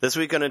This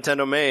week on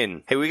Nintendo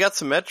Main. Hey, we got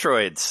some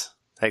Metroids.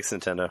 Thanks,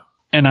 Nintendo.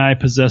 And I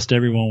possessed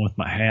everyone with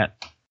my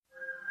hat.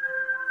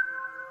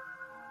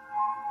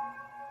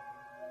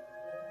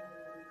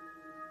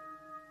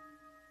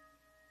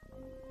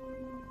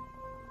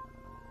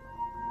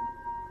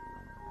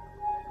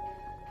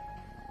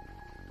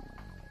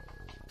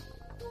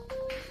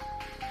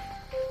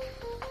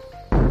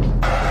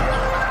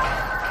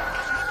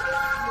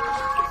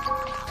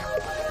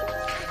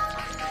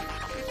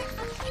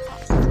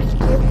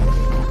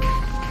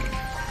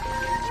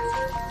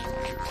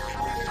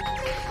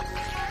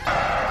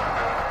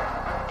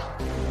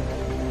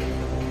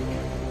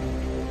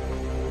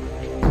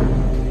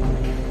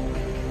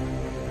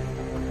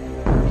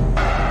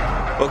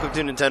 Welcome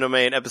to Nintendo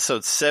Main,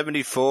 episode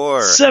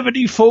 74.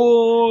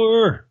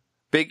 74!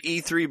 Big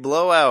E3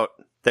 blowout.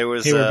 There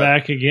was. Hey, we're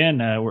back again.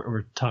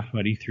 We're talking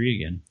about E3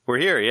 again. We're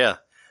here, yeah.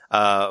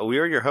 We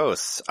are your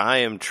hosts. I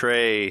am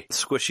Trey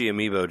Squishy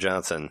Amiibo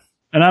Johnson.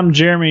 And I'm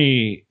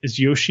Jeremy. Is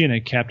Yoshi in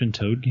a Captain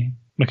Toad game?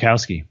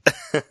 Mikowski.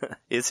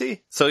 Is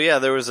he? So yeah,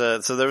 there was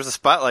a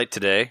spotlight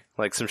today.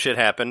 Like some shit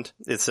happened.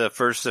 It's the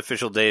first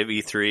official day of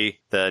E3.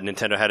 The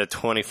Nintendo had a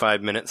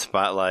 25-minute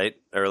spotlight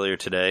earlier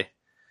today.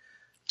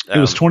 It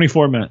was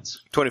 24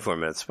 minutes. 24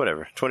 minutes,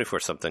 whatever.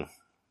 24 something.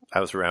 I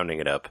was rounding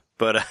it up.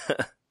 But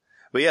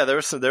yeah, there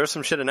was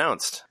some shit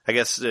announced. I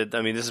guess, this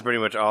is pretty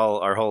much all,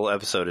 our whole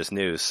episode is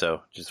news,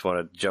 so just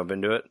want to jump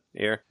into it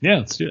here? Yeah,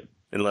 let's do it.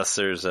 Unless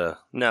there's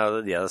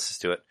let's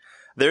just do it.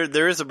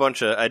 There is a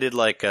bunch of, I did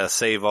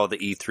save all the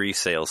E3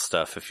 sales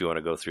stuff if you want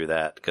to go through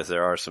that, because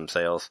there are some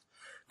sales.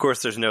 Of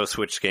course, there's no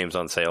Switch games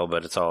on sale,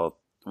 but it's all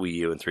Wii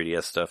U and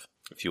 3DS stuff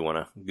if you want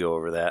to go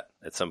over that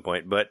at some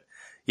point. But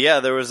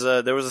yeah, there was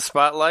a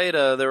spotlight.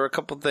 There were a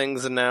couple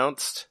things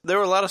announced. There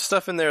were a lot of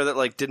stuff in there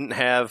that didn't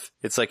have.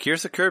 It's like,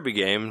 here's a Kirby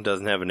game,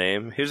 doesn't have a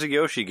name. Here's a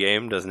Yoshi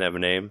game, doesn't have a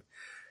name.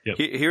 Yep.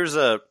 Here's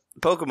a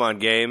Pokemon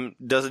game,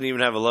 doesn't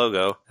even have a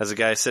logo. Has a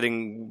guy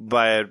sitting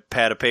by a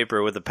pad of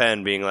paper with a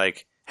pen, being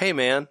like, "Hey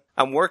man,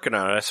 I'm working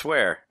on it. I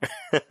swear."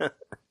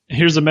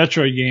 Here's a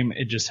Metroid game.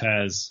 It just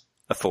has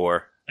a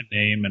 4, a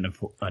name, and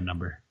a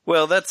number.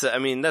 Well, that's an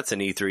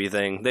E3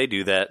 thing. They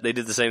do that. They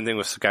did the same thing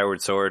with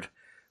Skyward Sword,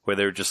 where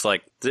they were just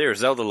like, "There's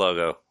Zelda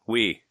logo.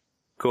 Wii.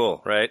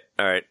 Cool, right?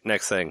 All right,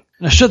 next thing."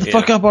 Now shut the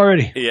fuck up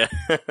already. Yeah.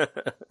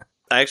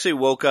 I actually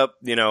woke up,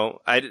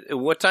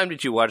 what time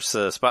did you watch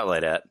the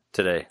spotlight at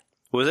today?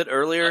 Was it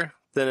earlier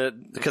than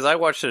it? Because I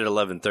watched it at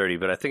 11:30,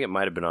 but I think it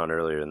might have been on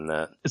earlier than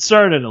that. It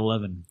started at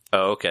 11.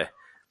 Oh, okay.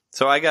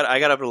 So I got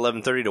up at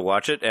 11:30 to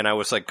watch it, and I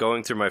was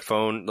going through my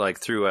phone,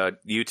 through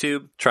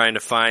YouTube, trying to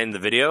find the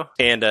video.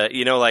 And,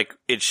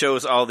 it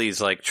shows all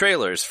these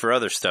trailers for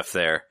other stuff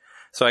there.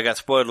 So I got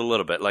spoiled a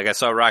little bit. I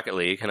saw Rocket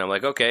League, and I'm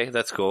like, okay,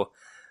 that's cool.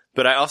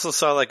 But I also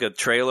saw a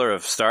trailer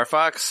of Star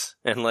Fox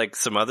and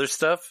some other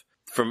stuff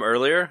from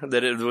earlier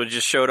that it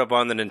just showed up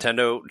on the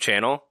Nintendo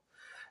channel.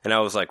 And I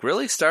was like,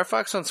 really? Star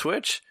Fox on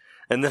Switch?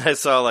 And then I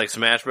saw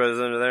Smash Bros.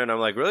 Under there, and I'm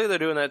like, really? They're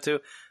doing that too?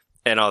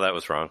 And all that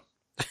was wrong.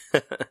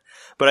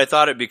 But I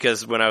thought it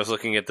because when I was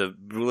looking at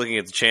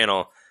the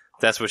channel,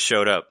 that's what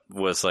showed up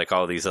was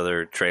all these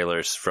other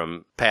trailers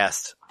from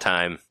past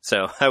time.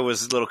 So I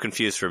was a little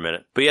confused for a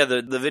minute. But yeah,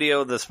 the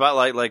video, the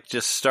spotlight,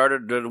 just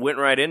went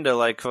right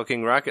into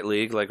fucking Rocket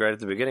League, right at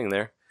the beginning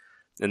there.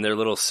 And their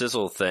little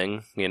sizzle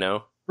thing,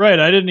 Right,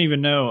 I didn't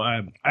even know.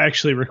 I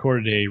actually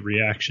recorded a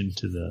reaction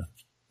to the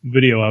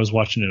video. I was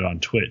watching it on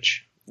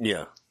Twitch.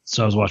 Yeah.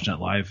 So I was watching it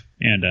live.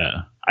 And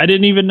I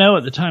didn't even know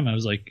at the time. I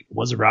was like,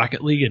 was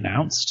Rocket League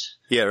announced?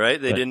 Yeah,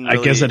 right? I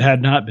guess it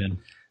had not been.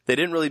 They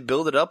didn't really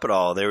build it up at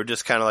all. They were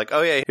just kind of like,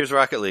 oh yeah, here's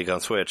Rocket League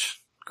on Switch.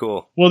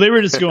 Cool. Well, they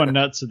were just going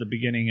nuts at the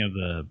beginning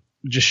of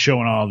just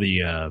showing all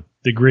the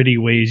gritty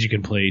ways you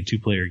can play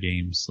 2-player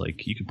games.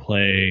 You can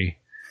play,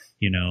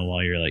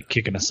 while you're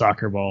kicking a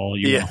soccer ball,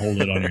 you want to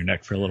hold it on your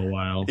neck for a little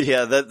while.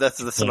 Yeah,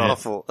 that's an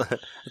awful,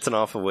 it's an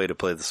awful way to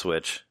play the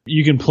Switch.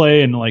 You can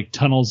play in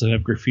tunnels that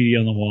have graffiti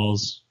on the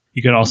walls.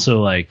 You can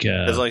also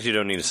as long as you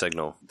don't need a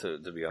signal to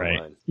be online.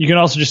 Right. You can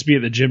also just be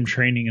at the gym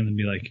training and then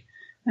be like,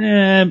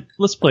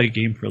 let's play a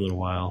game for a little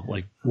while,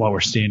 while we're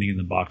standing in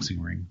the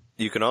boxing ring.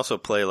 You can also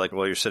play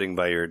while you're sitting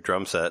by your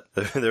drum set.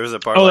 There was a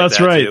part that's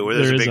that right. too, where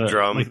there's a big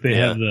drum. They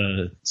have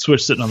the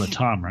Switch sitting on the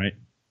tom, right?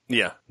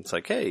 Yeah. It's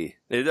hey.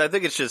 I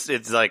think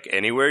it's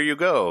anywhere you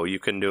go, you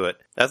can do it.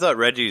 I thought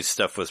Reggie's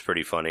stuff was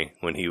pretty funny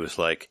when he was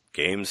like,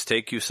 games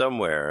take you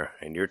somewhere,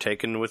 and you're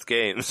taken with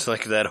games.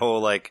 That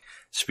whole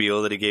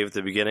spiel that he gave at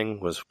the beginning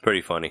was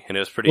pretty funny. And it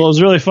was pretty... Well, it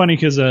was really funny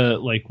because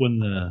when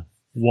the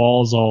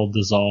walls all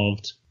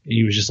dissolved,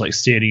 he was just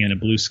standing in a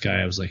blue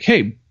sky. I was like,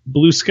 hey,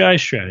 blue sky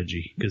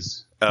strategy.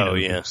 Because,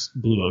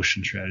 blue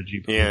ocean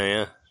strategy.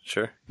 Yeah,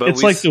 sure. But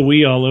it's like the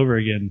Wii all over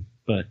again,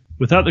 but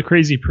without the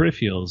crazy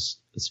peripherals,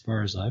 as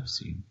far as I've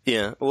seen.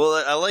 Yeah, well,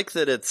 I like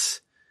that it's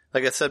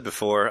like I said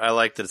before, I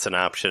like that it's an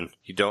option.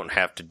 You don't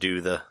have to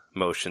do the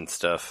motion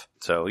stuff.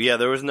 So yeah,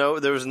 there was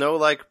no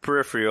like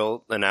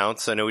peripheral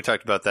announced. I know we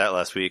talked about that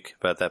last week,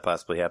 about that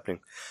possibly happening.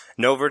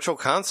 No virtual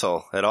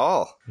console at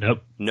all.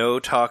 Nope. No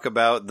talk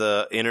about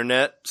the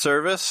internet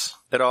service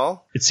at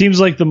all. It seems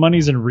like the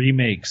money's in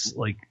remakes,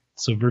 like,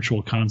 so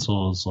virtual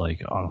console is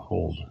like on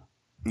hold.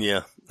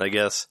 Yeah, I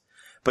guess.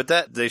 But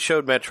that they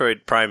showed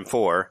Metroid Prime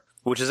 4,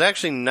 which is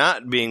actually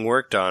not being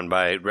worked on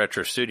by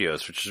Retro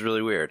Studios, which is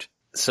really weird.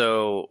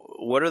 So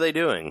what are they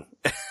doing?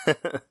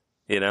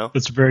 You know?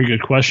 That's a very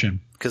good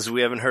question. Because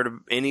we haven't heard of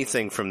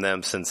anything from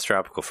them since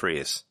Tropical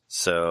Freeze.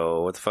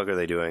 So what the fuck are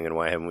they doing, and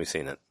why haven't we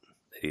seen it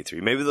at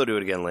E3? Maybe they'll do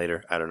it again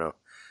later. I don't know.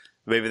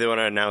 Maybe they want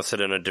to announce it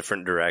in a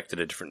different direct at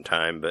a different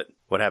time, but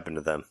what happened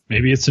to them?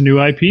 Maybe it's a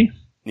new IP?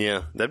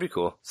 Yeah, that'd be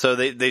cool. So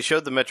they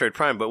showed the Metroid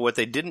Prime, but what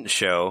they didn't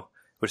show,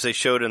 which they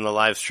showed in the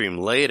live stream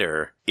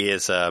later,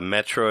 is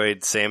Metroid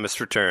Samus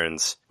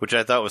Returns, which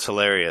I thought was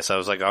hilarious. I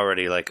was like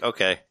already like,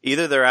 okay,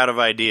 either they're out of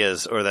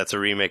ideas or that's a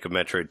remake of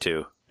Metroid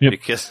 2. Yep.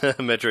 Because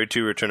Metroid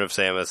 2 Return of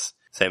Samus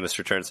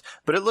Returns.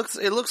 But it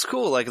looks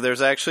cool. Like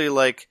there's actually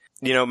like,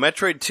 you know,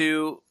 Metroid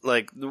 2,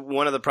 like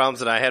one of the problems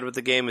that I had with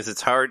the game is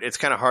it's kind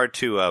of hard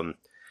to,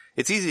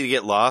 it's easy to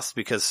get lost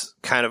because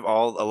kind of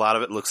a lot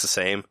of it looks the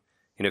same,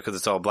 you know, because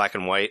it's all black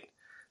and white.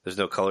 There's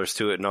no colors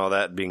to it and all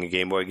that, being a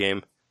Game Boy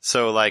game.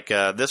 So like,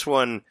 this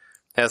one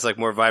has like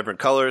more vibrant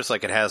colors.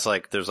 Like it has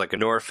like, there's like a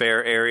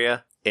Norfair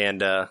area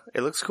and,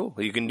 it looks cool.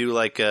 You can do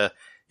like,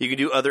 you can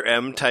do other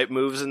M type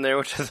moves in there,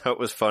 which I thought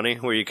was funny,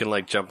 where you can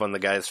like jump on the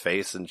guy's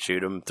face and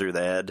shoot him through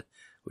the head,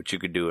 which you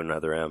could do in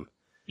other M.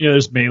 Yeah,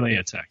 there's melee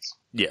attacks.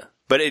 Yeah.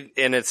 But it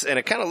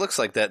kind of looks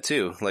like that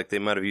too. Like they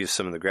might have used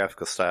some of the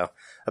graphical style.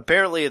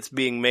 Apparently it's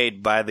being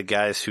made by the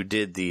guys who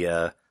did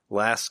the,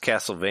 last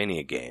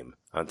Castlevania game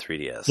on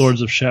 3DS.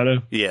 Lords of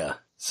Shadow? Yeah.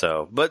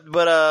 So, but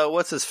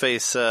what's his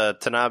face?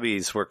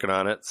 Tanabe's working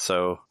on it,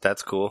 so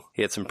that's cool.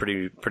 He had some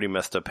pretty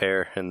messed up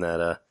hair in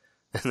that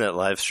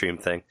live stream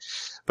thing.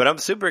 But I'm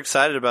super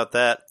excited about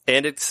that.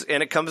 And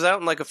it comes out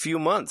in like a few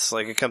months.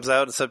 Like it comes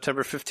out on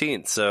September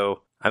 15th.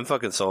 So I'm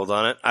fucking sold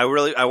on it. I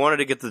wanted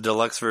to get the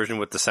deluxe version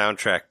with the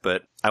soundtrack,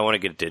 but I want to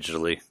get it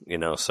digitally, you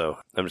know, so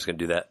I'm just going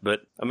to do that.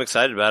 But I'm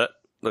excited about it.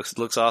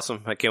 Looks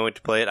awesome. I can't wait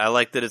to play it. I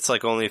like that it's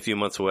like only a few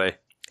months away.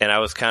 And I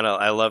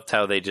loved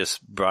how they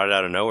just brought it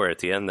out of nowhere at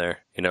the end there.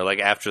 You know, like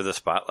after the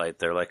spotlight,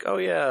 they're like, oh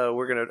yeah,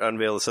 we're going to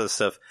unveil this other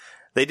stuff.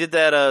 They did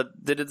that,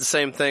 they did the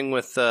same thing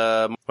with,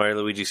 Mario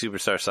Luigi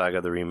Superstar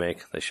Saga, the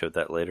remake. They showed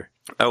that later.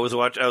 I was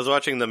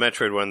watching the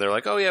Metroid one. They're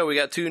like, oh yeah, we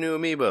got 2 new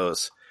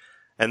amiibos.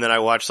 And then I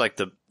watched like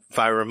the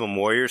Fire Emblem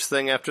Warriors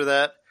thing after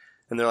that.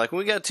 And they're like,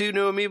 we got 2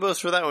 new amiibos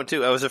for that one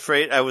too. I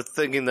was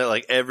thinking that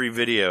like every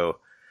video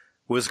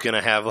was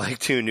gonna have like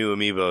 2 new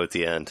amiibo at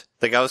the end.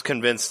 Like I was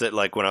convinced that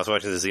like when I was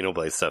watching the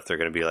Xenoblade stuff, they're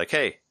gonna be like,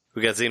 hey,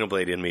 we got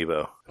Xenoblade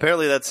amiibo.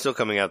 Apparently that's still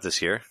coming out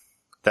this year.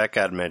 That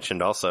got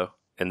mentioned also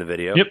in the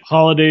video. Yep,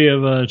 holiday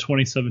of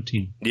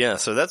 2017. Yeah,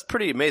 so that's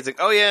pretty amazing.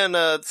 Oh yeah,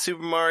 and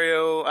Super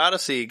Mario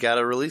Odyssey got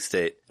a release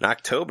date in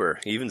October,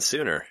 even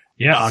sooner.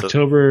 Yeah,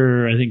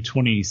 October, I think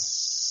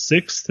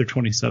 26th or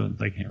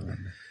 27th, I can't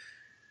remember.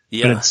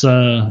 Yeah.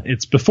 But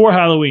it's before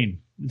Halloween.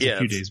 It's a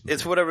few days before.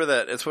 It's whatever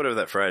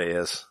that Friday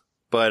is.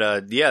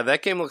 But yeah,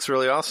 that game looks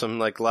really awesome.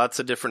 Like lots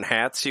of different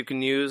hats you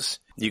can use.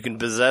 You can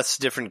possess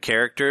different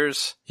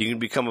characters. You can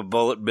become a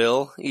Bullet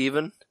Bill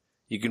even.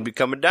 You can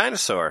become a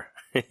dinosaur.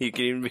 You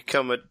can even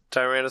become a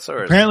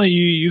Tyrannosaurus. Apparently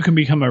you can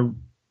become a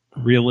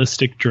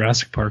realistic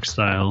Jurassic Park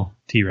style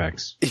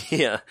T-Rex.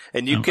 Yeah,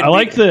 and you can. I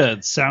like the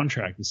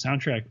soundtrack. The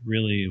soundtrack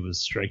really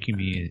was striking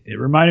me. It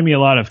reminded me a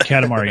lot of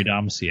Katamari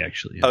Damacy,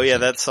 actually. Oh yeah,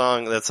 that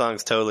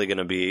song's totally going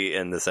to be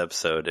in this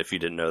episode. If you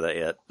didn't know that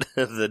yet,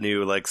 the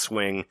new like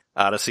swing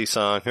Odyssey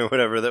song or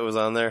whatever that was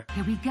on there.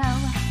 Here we go,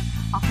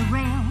 off the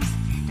rails.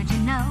 Don't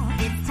you know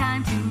it's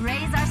time to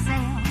raise our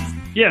sails?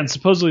 Yeah, and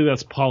supposedly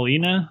that's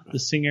Paulina. The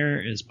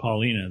singer is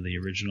Paulina, the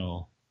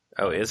original.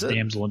 Oh, is it?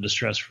 Damsel in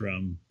Distress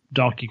from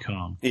Donkey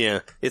Kong.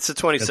 Yeah, it's the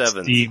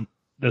 27th.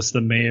 That's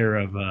the mayor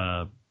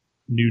of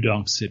New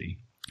Donk City.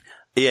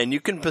 Yeah, and you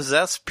can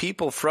possess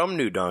people from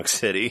New Donk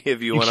City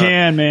if you want. You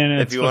can, man.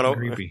 If you want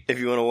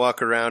to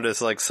walk around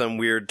as like some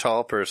weird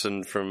tall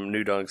person from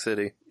New Donk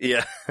City.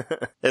 Yeah,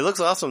 it looks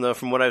awesome though.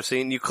 From what I've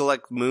seen, you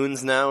collect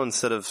moons now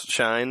instead of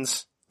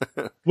shines.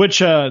 Which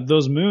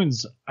those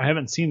moons, I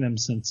haven't seen them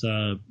since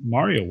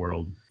Mario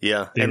World.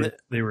 Yeah,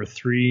 they were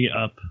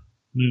 3-up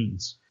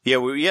moons.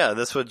 Yeah,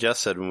 that's what Jess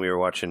said when we were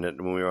watching it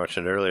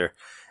earlier.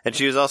 And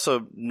she was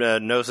also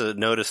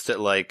noticed that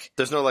like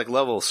there's no like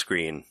level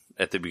screen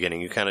at the beginning.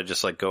 You kind of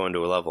just like go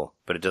into a level,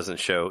 but it doesn't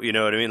show. You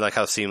know what I mean? Like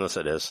how seamless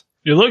it is.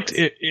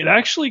 It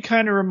actually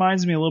kind of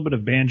reminds me a little bit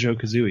of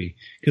Banjo-Kazooie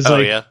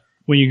because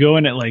when you go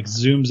in, it like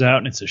zooms out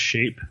and it's a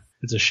shape.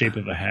 It's a shape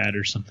of a hat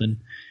or something.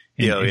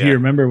 And if you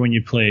remember when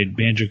you played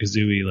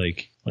Banjo-Kazooie,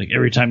 like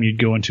every time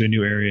you'd go into a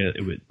new area,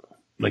 it would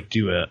like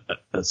do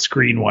a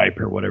screen wipe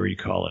or whatever you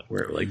call it,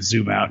 where it would like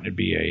zoom out and it'd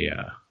be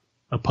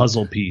a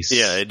puzzle piece.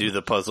 Yeah, they do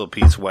the puzzle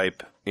piece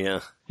wipe.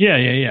 Yeah.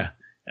 Yeah.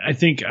 I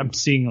think I'm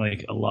seeing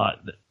like a lot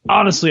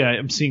honestly,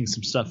 I'm seeing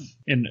some stuff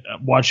in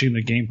watching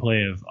the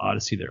gameplay of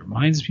Odyssey that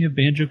reminds me of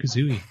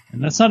Banjo-Kazooie,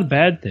 and that's not a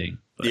bad thing.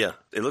 But. Yeah,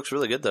 it looks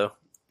really good though.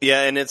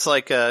 Yeah, and it's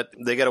like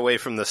they got away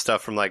from the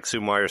stuff from like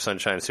Super Mario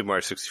Sunshine, Super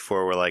Mario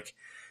 64, where like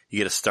you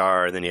get a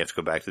star and then you have to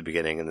go back to the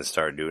beginning and then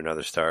start do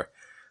another star.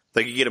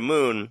 Like you get a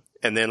moon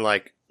and then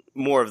like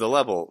more of the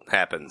level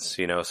happens,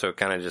 you know, so it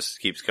kind of just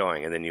keeps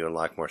going and then you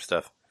unlock more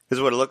stuff. This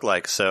is what it looked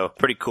like, so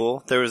pretty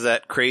cool. There was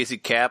that crazy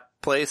cap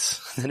place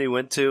that he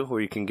went to where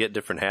you can get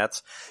different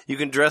hats. You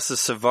can dress as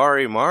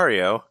Savari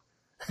Mario.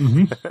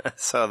 Mm-hmm. I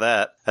saw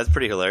that. That's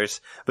pretty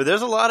hilarious. But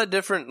there's a lot of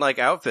different like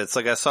outfits.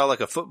 Like I saw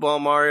like a football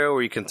Mario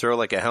where you can throw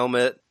like a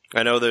helmet.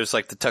 I know there's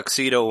like the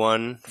tuxedo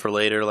one for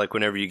later, like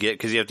whenever you get,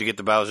 because you have to get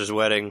to Bowser's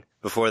wedding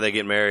before they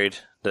get married,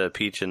 the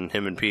Peach and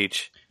him and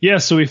Peach. Yeah,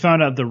 so we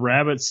found out the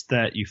rabbits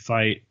that you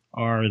fight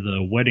are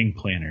the wedding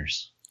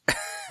planners.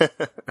 So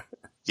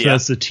Yeah.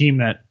 that's the team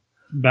that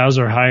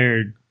Bowser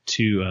hired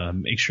to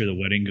make sure the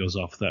wedding goes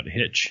off without a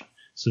hitch.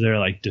 So they're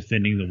like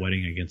defending the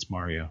wedding against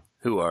Mario.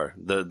 Who are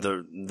the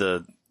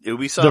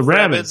Ubisoft The rabbits,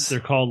 rabbits? they're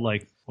called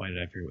like, why did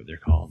I forget what they're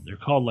called? They're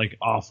called like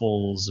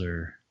Awfuls,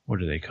 or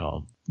what are they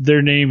called?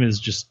 Their name is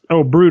just,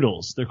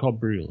 Brutals. They're called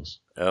Brutals.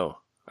 Oh.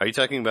 Are you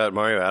talking about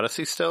Mario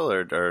Odyssey still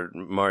or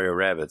Mario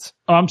Rabbids?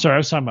 Oh, I'm sorry. I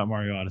was talking about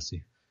Mario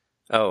Odyssey.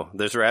 Oh,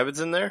 there's rabbits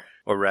in there?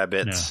 Or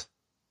rabbits?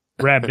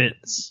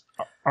 Rabbits.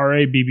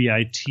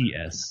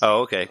 Rabbits.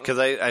 Oh, okay. Because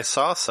I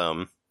saw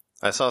some.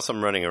 I saw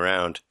some running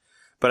around.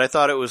 But I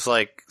thought it was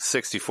like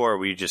 64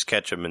 where you just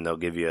catch them and they'll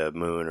give you a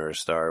moon or a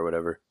star or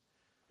whatever.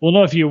 Well,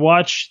 no, if you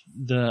watch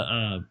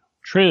the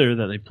trailer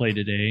that they played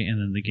today and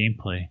then the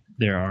gameplay,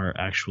 there are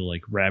actual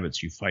like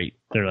rabbits you fight.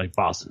 They're like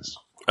bosses.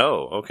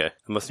 Oh, okay.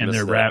 I must have And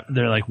missed they're that.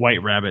 they're like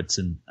white rabbits,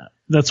 and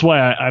that's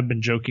why I've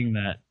been joking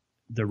that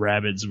the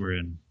rabbits were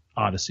in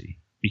Odyssey,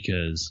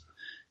 because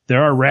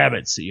there are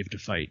rabbits that you have to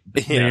fight.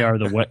 But Yeah. They are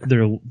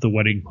they're the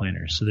wedding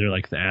planners, so they're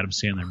like the Adam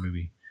Sandler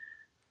movie.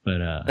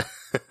 But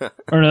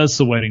or no, that's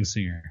the Wedding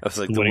Singer. I was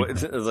like, The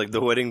it was like The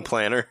Wedding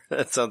Planner.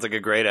 That sounds like a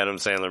great Adam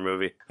Sandler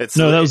movie. It's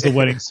No, that was The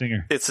Wedding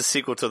Singer. It's a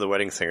sequel to The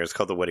Wedding Singer. It's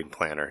called The Wedding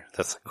Planner.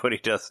 That's like what he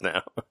does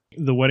now.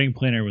 The Wedding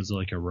Planner was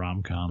like a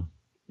rom-com.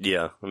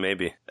 Yeah,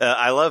 maybe.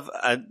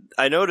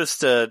 I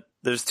noticed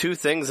there's two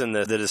things in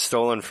this that is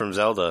stolen from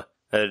Zelda.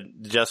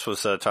 Jess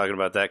was talking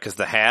about that because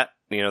the hat,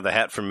 you know, the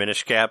hat from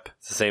Minish Cap,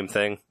 it's the same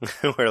thing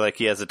where like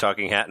he has a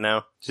talking hat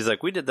now. She's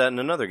like, we did that in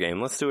another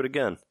game. Let's do it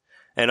again.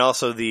 And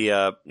also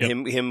the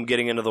him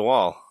getting into the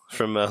wall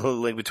from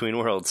Link Between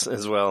Worlds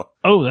as well.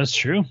 Oh, that's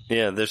true.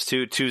 Yeah, there's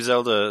two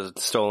Zelda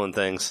stolen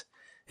things.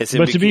 It's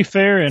But to be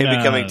fair, him in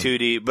becoming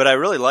 2D, but I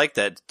really like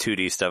that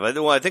 2D stuff.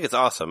 I think it's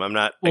awesome. I'm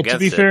not well, against to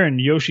be it. fair, in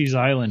Yoshi's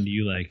Island,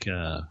 you like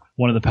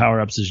one of the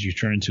power-ups is you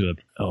turn into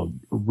a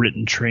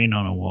written train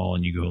on a wall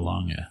and you go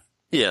along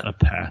a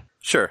path.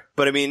 Sure.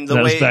 But I mean,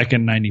 That was back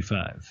in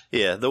 95.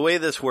 Yeah, the way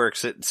this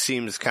works, it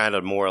seems kind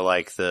of more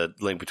like the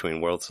Link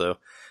Between Worlds, though.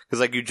 Because,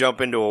 like, you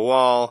jump into a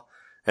wall,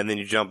 and then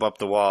you jump up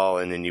the wall,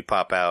 and then you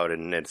pop out,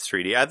 and it's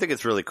 3D. I think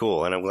it's really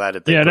cool, and I'm glad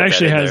that they Yeah, it put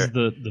actually that in has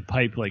there. the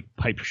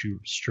pipe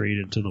shoot straight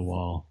into the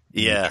wall.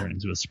 And Yeah. you turn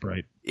into a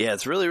sprite. Yeah,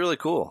 it's really, really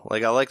cool.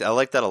 Like, I like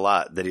that a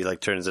lot, that he, like,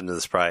 turns into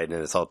the sprite,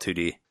 and it's all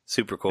 2D.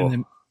 Super cool. And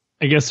then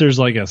I guess there's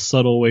like a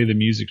subtle way the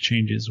music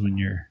changes when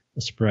you're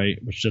a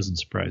sprite, which doesn't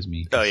surprise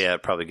me. Oh, yeah,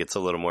 it probably gets a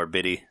little more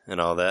bitty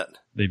and all that.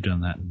 They've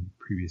done that in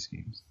previous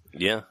games.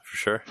 Yeah, for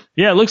sure.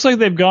 Yeah, it looks like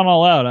they've gone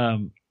all out.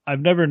 I've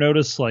never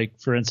noticed, like,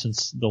 for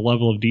instance, the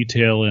level of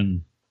detail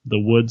in the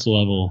woods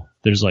level.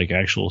 There's like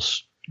actual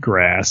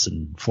grass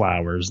and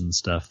flowers and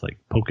stuff like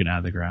poking out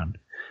of the ground.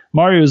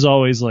 Mario's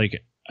always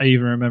like, I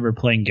even remember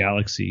playing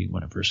Galaxy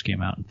when it first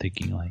came out and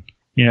thinking like,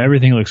 you know,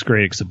 everything looks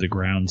great except the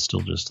ground's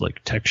still just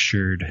like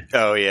textured,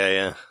 Oh,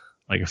 yeah.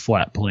 like a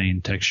flat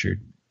plane textured.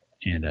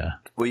 And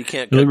Well, you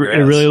can't it cut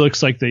grass. really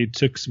looks like they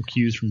took some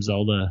cues from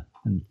Zelda,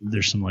 and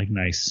there's some like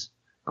nice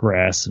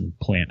grass and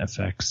plant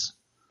effects.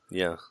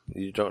 Yeah,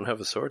 you don't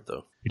have a sword,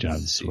 though. You don't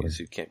have the sword.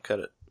 So you can't cut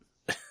it.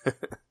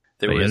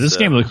 But yeah, this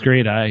game looks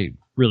great. I'm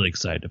really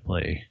excited to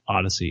play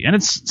Odyssey. And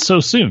it's so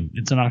soon.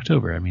 It's in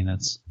October. I mean,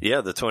 that's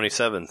Yeah, the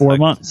 27th. 4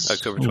 months.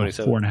 October Well,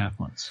 27th. 4.5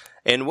 months.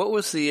 And what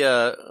was the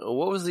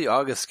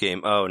August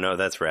game? Oh no,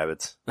 that's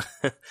Rabbids.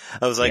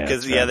 I was like, Yeah,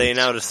 because it's they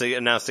Rabbids.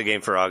 announced a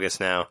game for August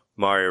now,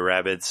 Mario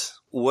Rabbids.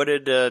 What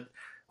did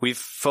we've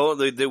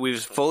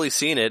fully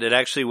seen it? It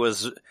actually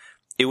was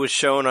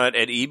shown at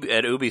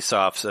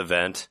Ubisoft's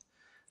event.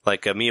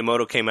 Like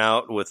Miyamoto came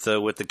out with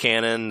the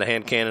cannon, the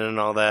hand cannon, and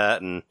all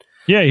that, and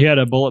Yeah, he had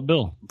a bullet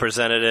bill.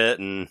 presented it.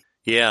 And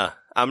yeah,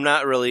 I'm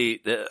not really.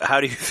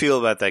 How do you feel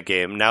about that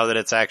game now that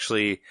it's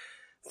actually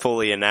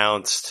fully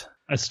announced?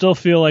 I still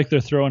feel like they're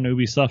throwing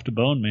Ubisoft a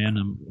bone, man.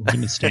 I'm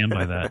going to stand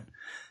by that.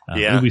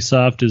 Yeah.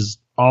 Ubisoft has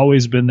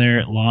always been there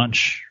at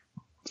launch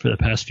for the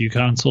past few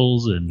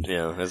consoles, and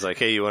Yeah, it's like,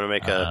 hey, you want to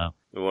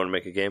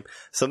make a game?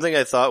 Something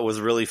I thought was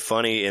really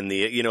funny in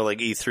the, like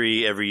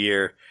E3 every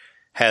year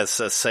has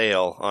a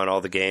sale on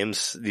all the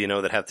games,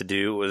 that have to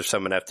do, or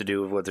some that have to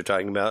do with what they're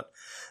talking about.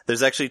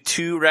 There's actually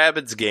 2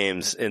 Rabbids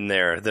games in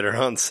there that are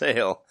on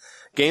sale.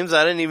 Games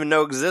I didn't even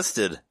know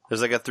existed.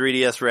 There's like a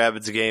 3DS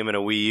Rabbids game and a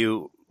Wii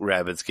U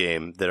Rabbids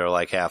game that are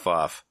like half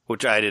off,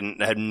 which I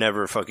had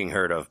never fucking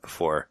heard of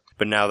before.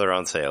 But now they're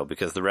on sale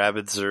because the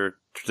Rabbids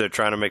they're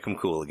trying to make them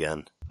cool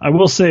again. I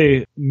will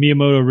say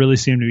Miyamoto really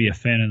seemed to be a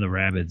fan of the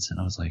Rabbids, and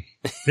I was like,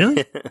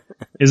 really?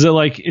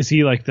 Is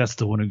he like, that's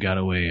the one who got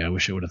away? I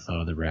wish I would have thought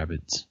of the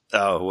Rabbids.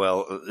 Oh,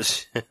 well,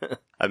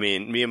 I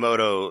mean,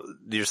 Miyamoto,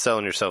 you're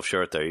selling yourself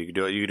short there. You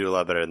can do a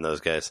lot better than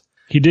those guys.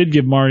 He did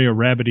give Mario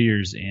Rabbit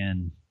Ears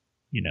and,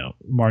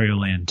 Mario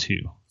Land 2.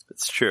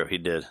 It's true, he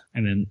did.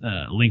 And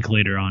then Link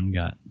later on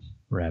got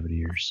Rabbit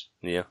Ears.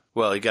 Yeah.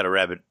 Well, he got a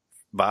rabbit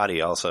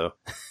body also.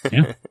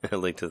 Yeah. A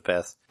Link to the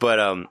Past.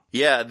 But,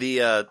 yeah,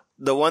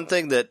 the one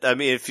thing that, I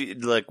mean, if you,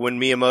 like, when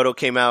Miyamoto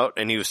came out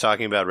and he was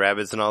talking about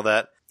rabbits and all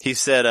that, he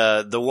said,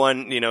 the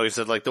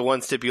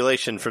one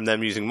stipulation from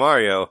them using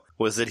Mario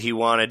was that he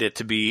wanted it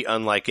to be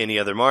unlike any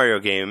other Mario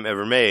game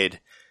ever made.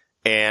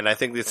 And I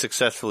think they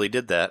successfully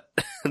did that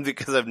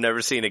because I've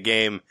never seen a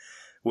game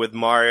with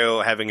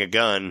Mario having a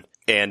gun.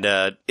 And,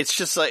 it's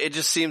just like, it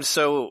just seems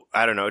so,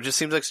 I don't know, it just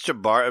seems like such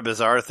a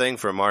bizarre thing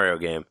for a Mario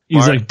game.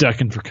 He's like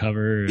ducking for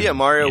cover. Yeah,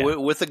 Mario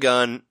with a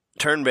gun,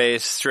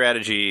 turn-based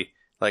strategy,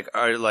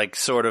 like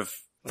sort of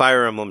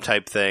Fire Emblem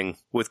type thing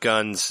with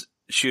guns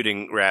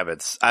shooting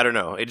rabbits. I don't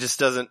know. It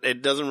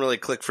doesn't really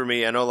click for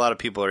me. I know a lot of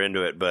people are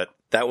into it, but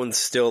that one's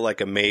still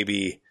like a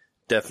maybe,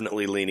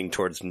 definitely leaning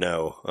towards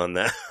no on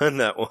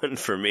that one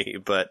for me,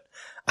 but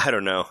I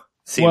don't know.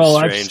 Seems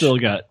strange. I've still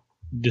got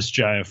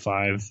Disgaea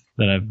 5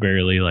 that I've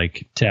barely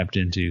tapped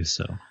into,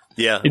 so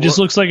yeah. It just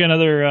looks like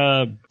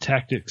another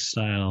tactics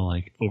style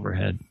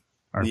overhead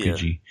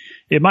RPG.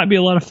 Yeah. It might be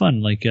a lot of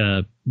fun.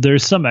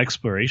 There's some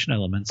exploration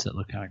elements that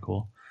look kind of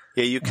cool.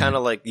 Yeah, you kind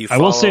of I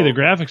will say the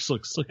graphics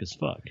look slick as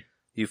fuck.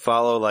 You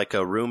follow like a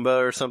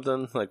Roomba or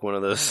something, like one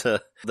of those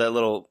that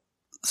little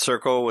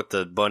circle with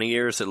the bunny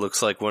ears. It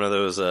looks like one of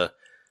those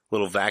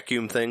little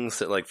vacuum things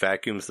that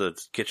vacuums the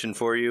kitchen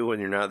for you when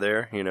you're not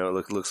there.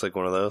 It looks like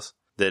one of those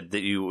that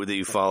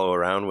you follow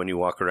around when you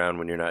walk around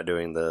when you're not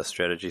doing the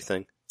strategy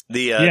thing.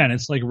 And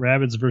it's like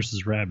Rabbids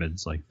versus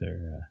Rabbids.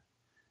 They're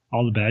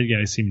all the bad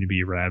guys seem to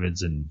be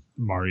Rabbids in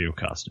Mario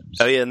costumes.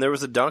 Oh yeah, and there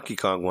was a Donkey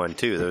Kong one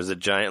too. There was a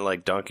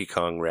giant Donkey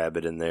Kong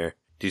rabbit in there.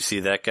 Do you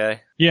see that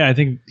guy? Yeah, I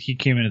think he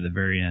came in at the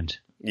very end.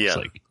 Yeah.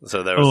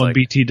 So that was and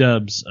BT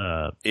Dubs.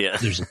 Yeah.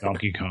 There's a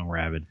Donkey Kong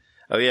rabbit.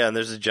 Oh yeah, and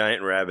there's a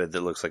giant rabbit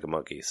that looks like a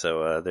monkey.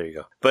 So there you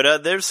go.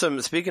 But there's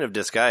speaking of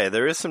Disgaea,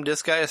 there is some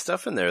Disgaea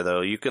stuff in there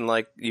though. You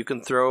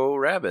can throw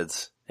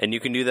rabbits. And you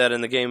can do that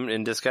in the game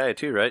in Disgaea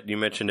too, right? You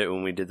mentioned it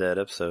when we did that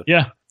episode.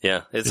 Yeah.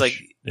 Yeah. It's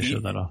they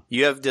showed that off.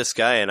 You have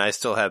Disgaea and I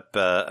still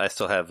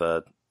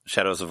have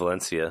Shadows of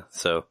Valencia.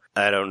 So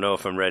I don't know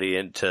if I'm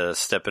ready to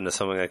step into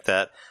something like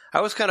that.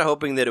 I was kind of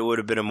hoping that it would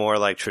have been a more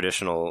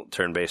traditional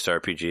turn-based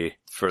RPG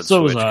for the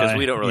Switch because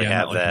we don't really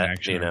have that,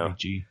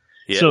 RPG.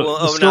 Yeah, so well,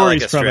 the story's not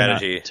like a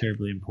strategy. Not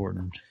terribly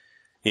important.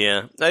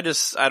 Yeah, I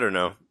don't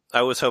know.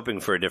 I was hoping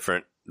for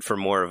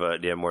more of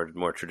a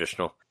more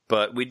traditional.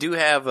 But we do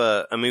have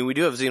we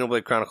do have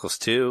Xenoblade Chronicles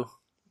 2.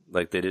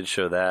 They did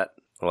show that,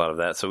 a lot of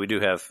that. So we do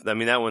have,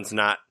 that one's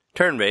not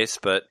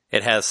turn-based, but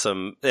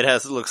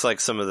it looks like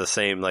some of the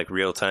same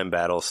real-time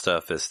battle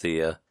stuff as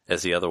the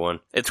other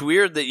one. It's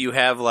weird that you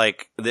have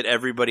that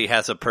everybody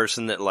has a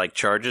person that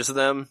charges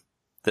them,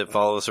 that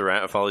follows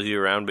you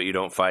around, but you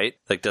don't fight,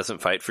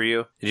 doesn't fight for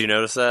you. Did you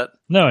notice that?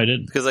 No, I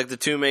didn't. Because the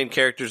two main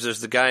characters, there's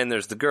the guy and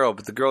there's the girl,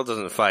 but the girl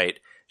doesn't fight.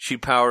 She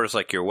powers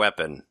your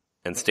weapon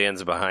and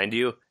stands behind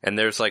you, and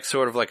there's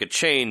sort of a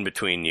chain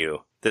between you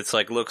that's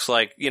looks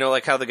like,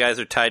 how the guys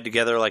are tied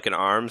together in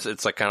arms.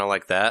 It's kind of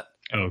like that.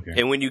 Oh, okay.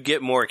 And when you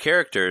get more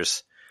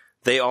characters,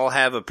 they all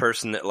have a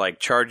person that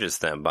charges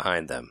them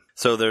behind them.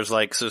 So there's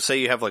so say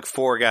you have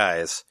 4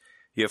 guys.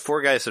 You have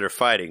 4 guys that are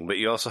fighting, but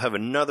you also have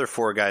another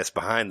 4 guys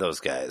behind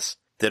those guys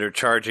that are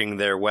charging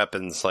their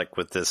weapons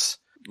with this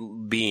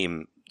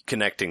beam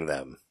connecting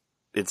them.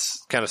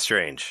 It's kind of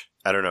strange.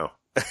 I don't know.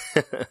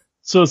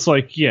 So it's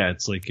one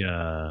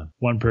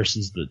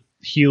person's the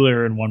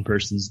healer and one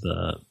person's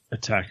the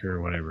attacker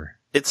or whatever.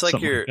 It's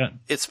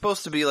it's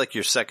supposed to be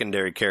your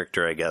secondary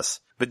character, I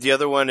guess. But the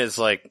other one is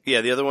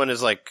the other one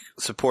is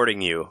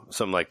supporting you,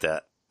 something like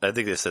that. I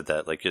think they said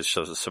that, it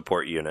shows a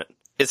support unit.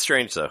 It's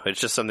strange though. It's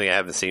just something I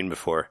haven't seen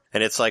before.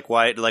 And it's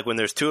why, when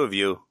there's 2 of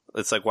you,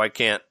 it's why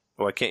can't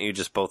you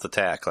just both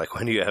attack?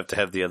 When do you have to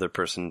have the other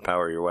person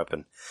power your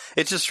weapon?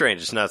 It's just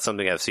strange. It's not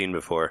something I've seen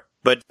before.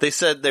 But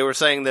they were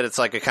saying that it's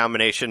a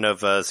combination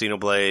of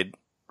Xenoblade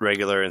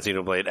regular and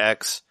Xenoblade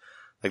X.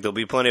 There'll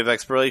be plenty of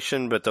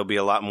exploration, but there'll be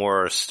a lot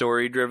more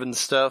story-driven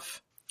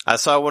stuff. I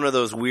saw one of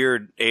those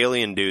weird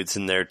alien dudes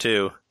in there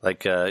too.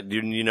 Remember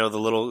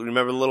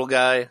the little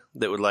guy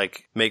that would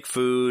make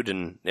food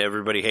and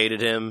everybody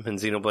hated him in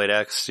Xenoblade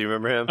X? Do you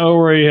remember him? Oh,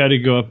 where he had to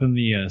go up in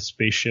the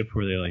spaceship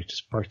where they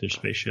just park their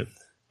spaceship.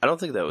 I don't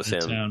think that was him.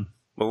 Town.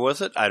 Or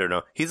was it? I don't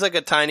know. He's a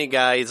tiny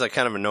guy. He's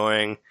kind of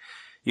annoying.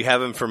 You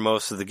have him for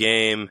most of the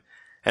game.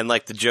 And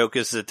the joke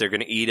is that they're going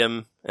to eat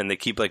him, and they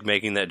keep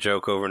making that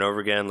joke over and over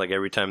again,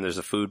 every time there's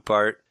a food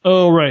part.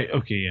 Oh, right.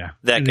 Okay, yeah.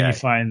 That and guy. Then you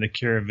find the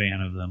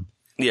caravan of them.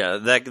 Yeah,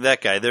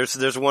 that guy.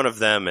 There's one of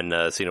them in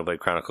Xenoblade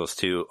Chronicles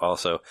 2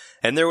 also.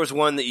 And there was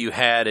one that you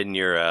had in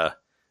your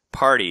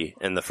party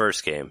in the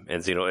first game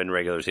in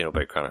regular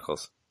Xenoblade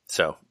Chronicles.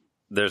 So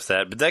there's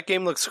that. But that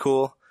game looks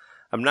cool.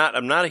 I'm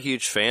not a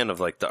huge fan of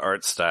like the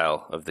art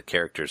style of the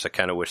characters. I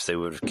kind of wish they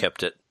would have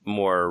kept it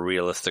more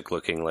realistic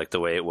looking, like the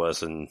way it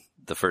was in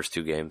the first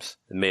 2 games.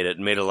 It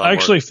made a lot. I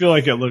actually feel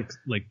like it looked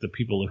like the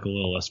people look a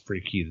little less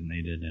freaky than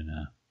they did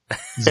in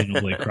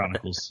Xenoblade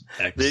Chronicles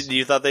X.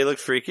 You thought they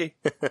looked freaky?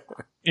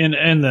 In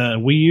the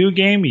Wii U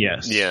game,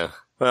 yes. Yeah.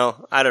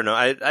 Well, I don't know.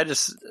 I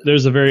just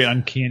there's a very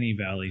uncanny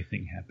valley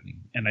thing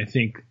happening, and I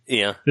think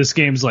this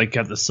game's like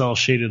got the cell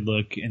shaded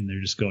look, and they're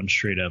just going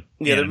straight up.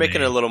 Yeah, they're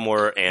making it a little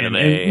more anime.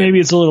 And maybe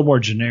it's a little more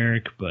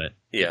generic, but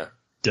yeah,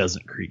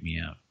 doesn't creep me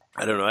out.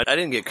 I don't know. I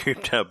didn't get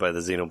creeped out by the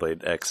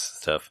Xenoblade X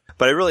stuff,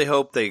 but I really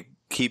hope they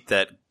keep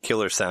that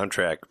killer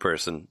soundtrack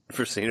person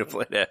for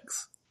Xenoblade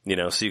X. You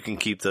know, so you can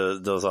keep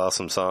those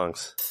awesome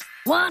songs.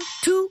 1,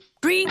 2,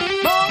 3, 4.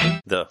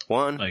 The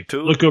 1, Like,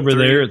 2, look over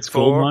 3, there, it's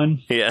 4.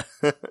 Goldmine. Yeah,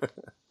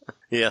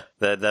 yeah,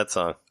 that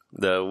song.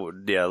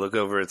 Look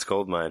over, it's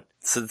Goldmine.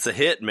 It's a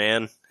hit,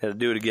 man. Had to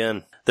do it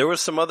again. There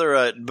was some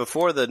other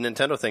before the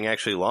Nintendo thing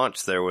actually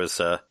launched. There was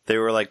they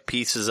were like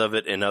pieces of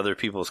it in other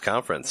people's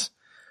conference.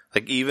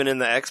 Like even in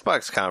the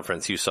Xbox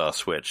conference, you saw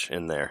Switch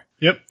in there.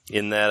 Yep.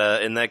 In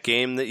that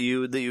game that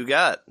you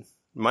got,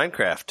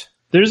 Minecraft.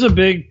 There's a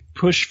big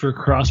push for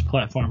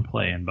cross-platform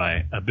play, and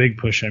by a big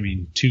push, I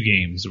mean 2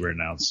 games were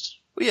announced.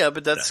 Well, yeah,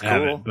 but that's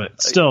cool.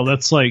 But still,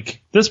 that's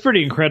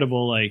pretty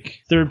incredible.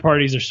 Like, third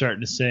parties are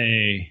starting to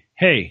say,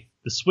 hey,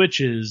 the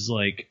Switch is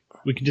like,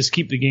 we can just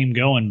keep the game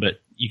going, but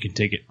you can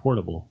take it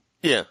portable.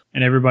 Yeah.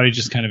 And everybody's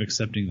just kind of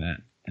accepting that.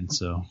 And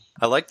so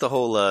I like the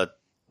whole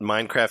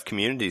Minecraft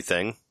community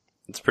thing.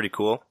 It's pretty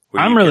cool.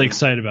 I'm really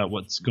excited about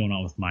what's going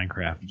on with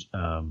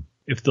Minecraft.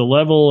 If the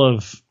level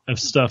of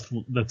stuff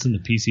that's in the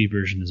PC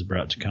version is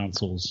brought to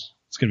consoles,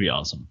 it's going to be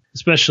awesome.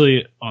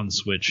 Especially on the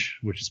Switch,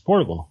 which is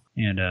portable.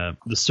 And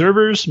the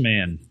servers,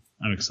 man,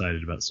 I'm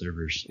excited about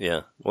servers.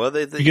 Yeah. Well,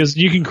 because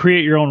you can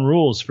create your own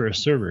rules for a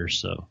server,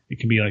 so it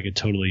can be like a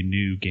totally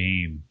new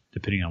game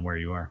depending on where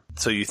you are.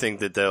 So you think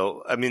that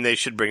they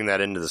should bring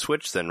that into the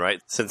Switch then, right?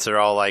 Since they're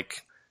all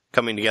like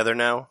coming together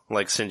now,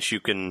 like since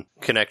you can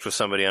connect with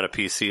somebody on a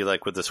PC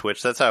like with the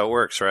Switch, that's how it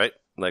works, right?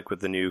 Like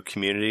with the new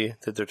community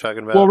that they're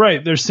talking about? Well,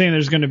 right. They're saying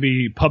there's going to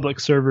be public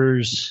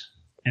servers,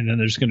 and then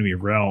there's going to be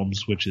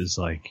realms, which is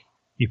like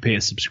you pay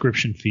a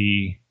subscription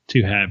fee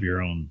to have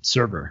your own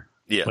server.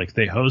 Yeah. Like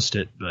they host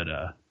it, but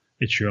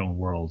it's your own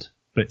world.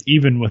 But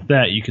even with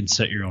that, you can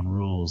set your own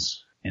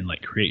rules and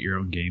like create your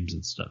own games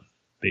and stuff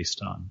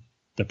based on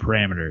the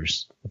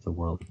parameters of the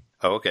world.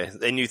 Oh, okay.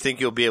 And you think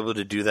you'll be able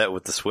to do that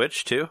with the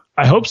Switch, too?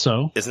 I hope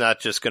so. It's not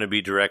just going to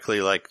be directly,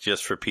 like,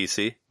 just for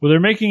PC? Well, they're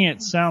making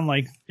it sound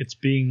like it's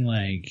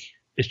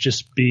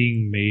just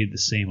being made the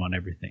same on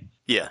everything.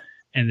 Yeah.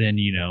 And then,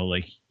 you know,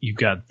 like, you've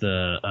got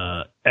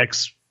the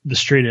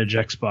straight edge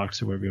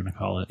Xbox, or whatever you want to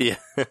call it.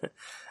 Yeah.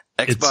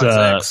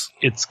 Xbox X.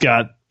 It's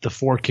got the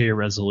 4K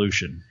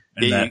resolution.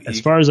 And as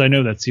far as I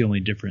know, that's the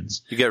only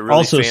difference. You get really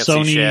also, fancy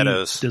Sony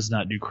shadows. Does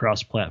not do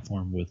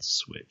cross-platform with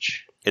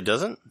Switch. It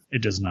doesn't?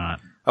 It does not.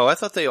 Oh, I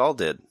thought they all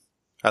did.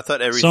 I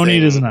thought everything... Sony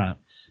does not.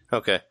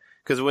 Okay.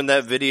 Because when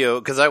that video...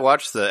 Because I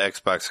watched the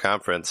Xbox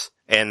conference,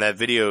 and that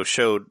video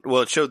showed...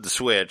 Well, it showed the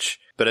Switch,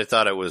 but I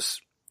thought it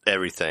was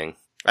everything.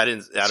 I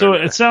don't know.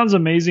 It sounds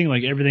amazing,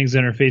 like everything's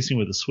interfacing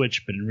with the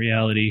Switch, but in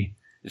reality...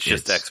 It's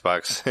just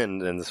Xbox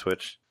and the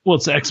Switch. Well,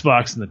 it's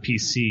Xbox and the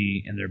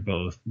PC, and they're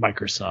both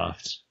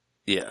Microsoft.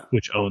 Yeah.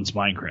 Which owns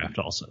Minecraft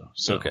also.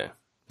 So. Okay.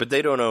 But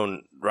they don't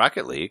own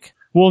Rocket League.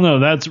 Well, no,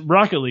 that's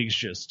Rocket League's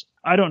just...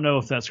 I don't know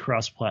if that's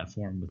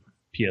cross-platform with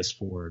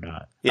PS4 or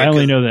not. Yeah, I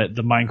only know that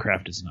the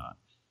Minecraft is not.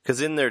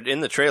 Because in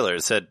the trailer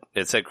it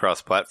said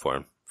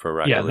cross-platform for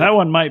Rocket League. Yeah, that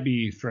one might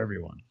be for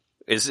everyone.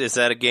 Is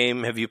that a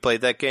game? Have you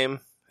played that game?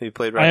 Have you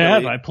played Rocket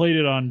League? I played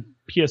it on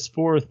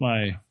PS4 with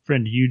my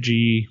friend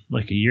UG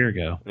like a year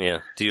ago. Yeah.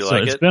 Do you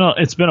like it?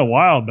 It's been a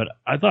while, but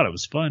I thought it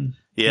was fun.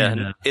 Yeah,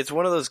 and it's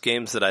one of those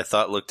games that I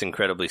thought looked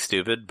incredibly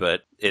stupid,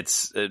 but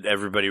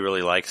everybody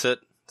really likes it.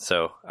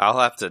 So I'll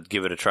have to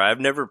give it a try. I've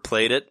never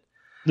played it.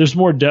 There's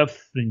more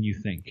depth than you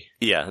think.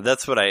 Yeah,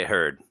 that's what I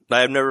heard.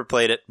 I've never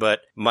played it,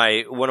 but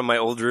one of my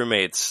old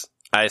roommates,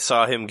 I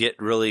saw him get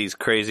really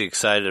crazy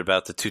excited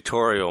about the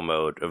tutorial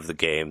mode of the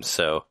game.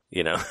 So,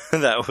 you know,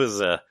 that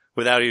was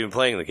without even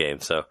playing the game.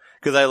 So,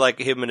 because I like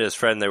him and his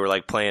friend, they were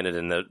like playing it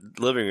in the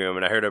living room,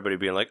 and I heard everybody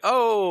being like,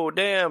 "Oh,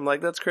 damn, like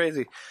that's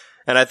crazy."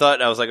 And I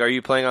was like, "Are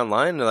you playing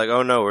online?" And they're like,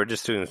 "Oh no, we're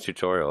just doing a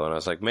tutorial." And I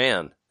was like,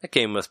 "Man, that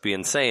game must be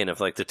insane if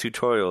like the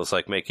tutorial is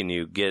like making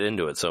you get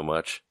into it so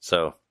much."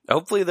 So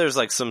hopefully there's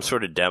like some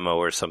sort of demo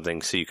or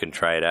something so you can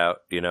try it out,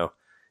 you know?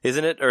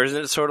 Isn't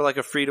it sort of like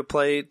a free to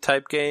play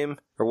type game?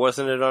 Or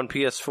wasn't it on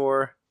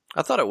PS4?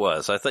 I thought it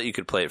was. I thought you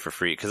could play it for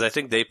free because I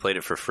think they played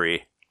it for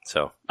free.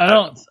 So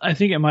I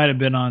think it might have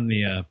been on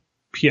the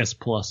PS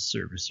Plus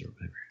service or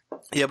whatever.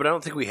 Yeah, but I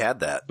don't think we had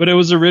that. But it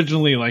was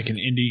originally like an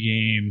indie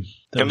game.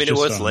 I mean, it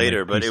was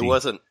later, but it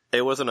wasn't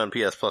It wasn't on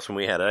PS Plus when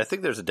we had it. I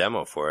think there's a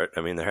demo for it.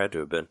 I mean, there had to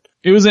have been.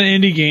 It was an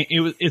indie game.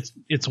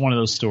 It's one of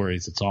those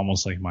stories. It's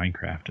almost like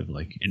Minecraft, of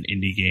like an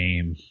indie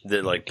game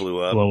that like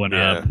blew up, blowing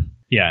up.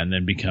 Yeah, and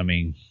then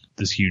becoming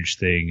this huge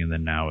thing, and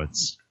then now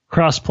it's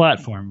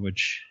cross-platform,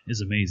 which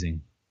is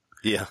amazing.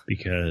 Yeah,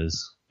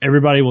 because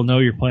everybody will know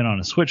you're playing on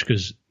a Switch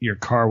because your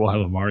car will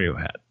have a Mario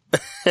hat.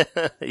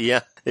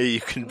 Yeah,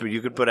 you can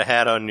put a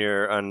hat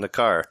on the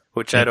car,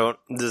 which I don't.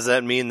 Does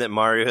that mean that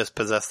Mario has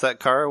possessed that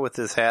car with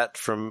his hat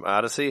from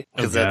Odyssey?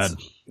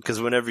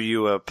 Because whenever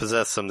you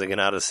possess something in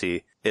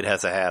Odyssey, it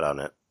has a hat on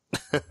it.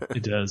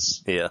 It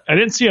does. Yeah, I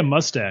didn't see a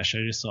mustache. I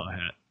just saw a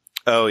hat.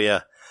 Oh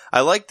yeah.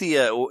 I like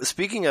the,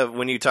 speaking of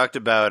when you talked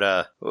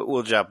about,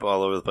 we'll jump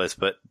all over the place,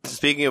 but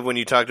speaking of when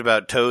you talked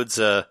about Toad's,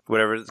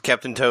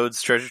 Captain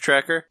Toad's treasure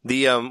tracker,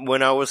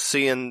 when I was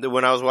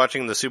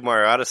watching the Super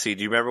Mario Odyssey,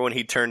 do you remember when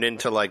he turned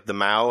into like the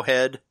Mao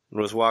head and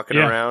was walking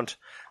around?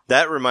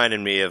 That reminded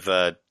me of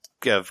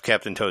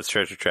Captain Toad's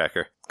treasure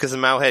tracker. Cause the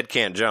Mao head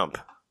can't jump.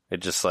 It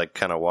just like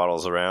kind of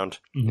waddles around.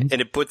 Mm-hmm. And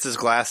it puts his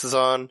glasses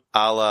on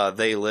a la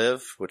They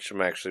Live, which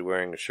I'm actually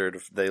wearing a shirt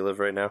of They Live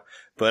right now.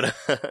 But,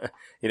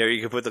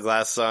 you can put the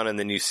glasses on and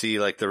then you see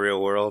like the real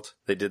world.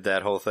 They did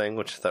that whole thing,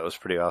 which I thought was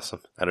pretty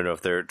awesome. I don't know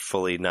if they're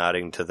fully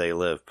nodding to They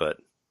Live, but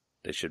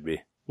they should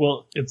be.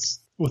 Well, it's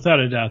without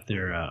a doubt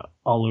they're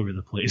all over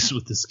the place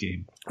with this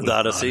game. The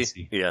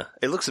Odyssey? Yeah.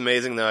 It looks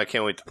amazing though. I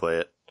can't wait to play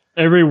it.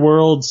 Every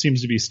world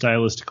seems to be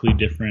stylistically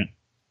different,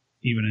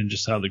 even in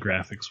just how the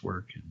graphics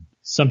work. And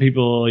some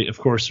people, of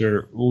course,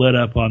 are lit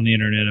up on the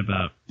internet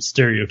about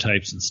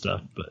stereotypes and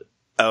stuff, but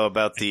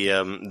about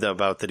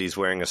about that he's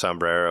wearing a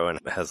sombrero and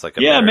has like a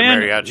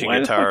mariachi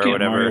guitar or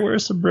whatever. Mario wear a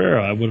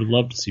sombrero? I would have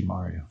loved to see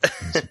Mario.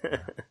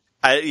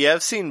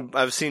 I've seen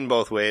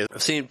both ways.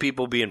 I've seen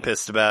people being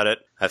pissed about it.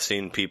 I've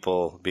seen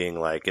people being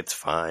like, it's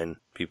fine.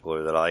 People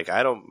are like,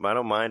 I don't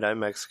mind. I'm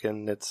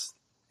Mexican. It's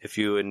if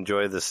you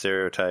enjoy the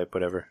stereotype,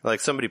 whatever. Like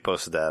somebody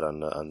posted that on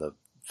the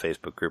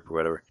Facebook group or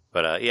whatever.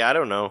 But I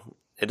don't know.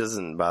 It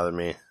doesn't bother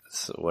me.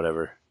 It's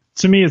whatever.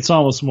 To me, it's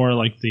almost more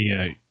like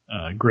the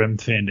Grim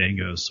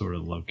Fandango sort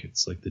of look.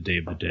 It's like the Day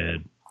of the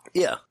Dead,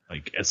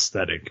 like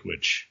aesthetic.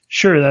 Which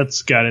sure,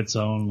 that's got its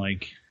own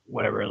like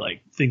whatever,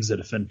 like things that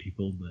offend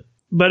people,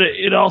 but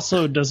it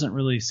also doesn't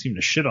really seem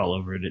to shit all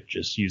over it. It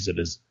just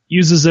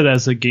uses it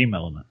as a game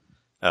element.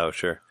 Oh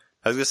sure.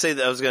 I was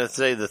gonna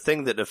say the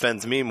thing that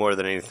offends me more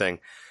than anything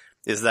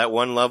is that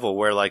one level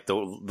where like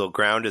the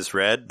ground is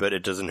red but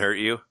it doesn't hurt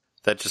you.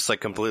 That just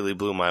like completely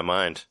blew my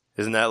mind.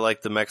 Isn't that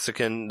like the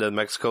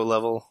Mexico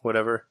level,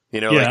 whatever?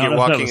 Like you're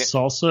walking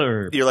salsa,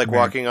 or you're like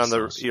walking on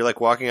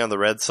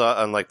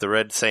the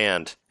red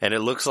sand, and it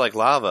looks like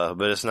lava,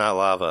 but it's not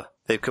lava.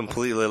 They've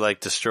completely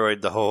like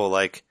destroyed the whole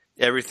like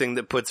everything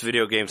that puts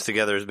video games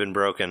together has been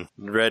broken.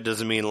 Red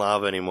doesn't mean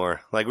lava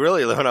anymore. Like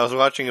really, when I was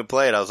watching him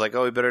play it, I was like,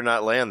 oh, he better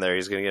not land there.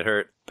 He's gonna get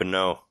hurt. But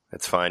no,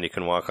 it's fine. You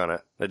can walk on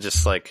it. It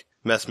just like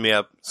messed me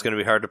up. It's gonna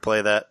be hard to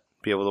play that.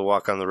 Be able to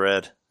walk on the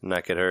red.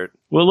 Not get hurt.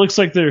 Well, it looks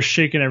like they're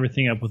shaking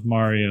everything up with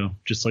Mario,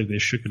 just like they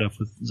shook it up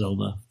with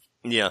Zelda.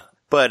 Yeah,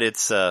 but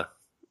it's it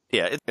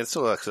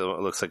still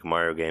looks like a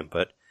Mario game.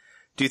 But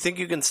do you think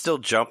you can still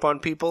jump on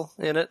people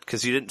in it?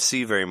 Because you didn't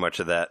see very much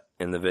of that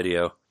in the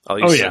video.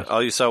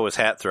 All you saw was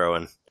hat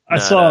throwing. I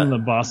saw in the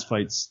boss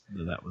fights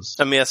that was.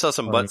 I mean, I saw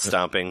some butt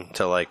stomping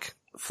to like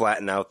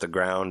flatten out the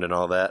ground and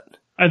all that.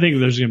 I think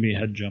there's going to be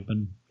head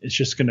jumping. It's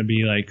just going to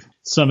be like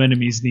some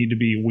enemies need to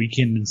be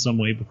weakened in some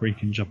way before you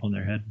can jump on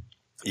their head.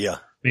 Yeah.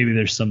 Maybe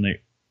there's some that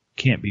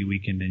can't be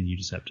weakened and you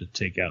just have to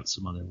take out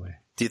some other way.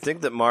 Do you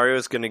think that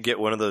Mario's going to get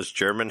one of those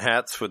German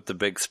hats with the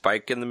big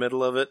spike in the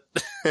middle of it?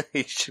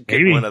 He should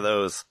get one of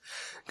those.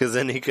 Because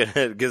then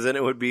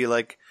it would be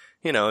like,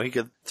 he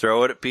could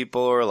throw it at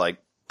people or like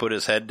put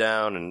his head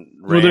down and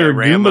there are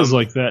Goombas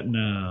like that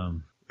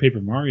in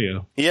Paper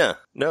Mario. Yeah.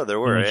 No,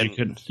 there were.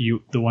 The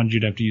ones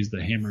you'd have to use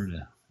the hammer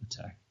to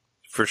attack.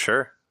 For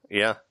sure.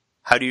 Yeah.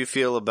 How do you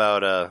feel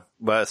about,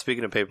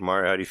 speaking of Paper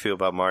Mario, how do you feel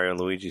about Mario and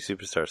Luigi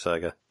Superstar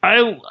Saga?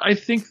 I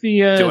think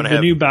the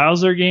new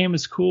Bowser game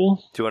is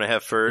cool. Do you want to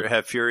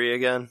have Fury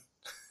again?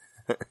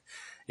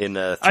 In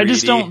 3D? I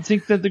just don't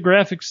think that the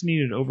graphics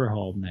needed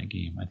overhauled in that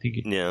game. I think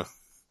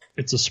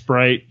it's a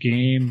sprite-based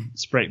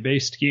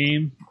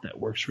game that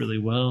works really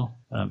well.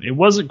 It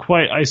wasn't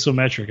quite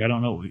isometric. I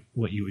don't know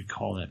what you would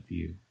call that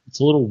view. It's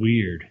a little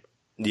weird.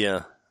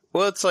 Yeah.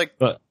 Well, it's like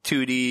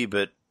 2D,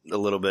 but a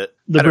little bit.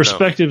 The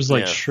perspective's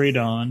like straight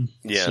on,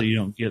 so you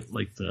don't get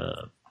like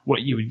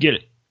what you would get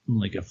it in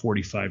like a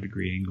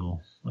 45-degree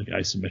angle, like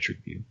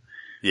isometric view.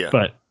 Yeah,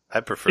 but I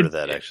prefer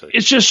that actually.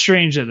 It's just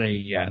strange that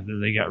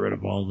they got rid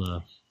of all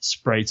the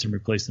sprites and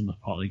replaced them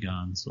with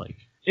polygons. Like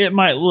it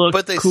might look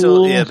cool,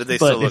 still look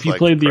if you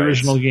played the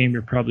original game,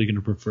 you're probably going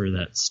to prefer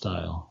that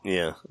style.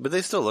 Yeah, but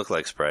they still look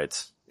like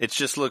sprites. It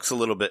just looks a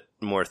little bit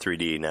more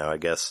 3D now, I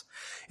guess.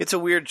 It's a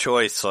weird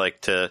choice,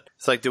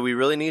 it's like, do we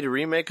really need a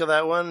remake of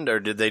that one?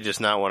 Or did they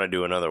just not want to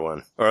do another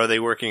one? Or are they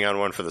working on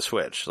one for the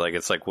Switch? Like,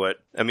 it's like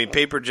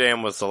Paper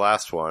Jam was the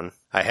last one.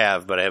 I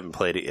have, but I haven't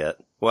played it yet.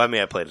 Well, I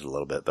mean, I played it a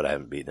little bit, but I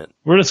haven't beaten it.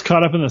 We're just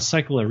caught up in the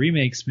cycle of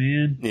remakes,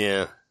 man.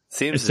 Yeah.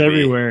 Seems It's to be.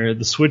 everywhere.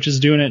 The Switch is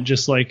doing it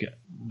just like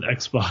the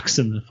Xbox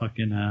and the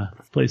fucking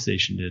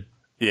PlayStation did.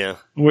 Yeah.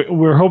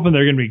 We're hoping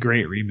they're going to be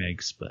great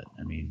remakes, but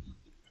I mean,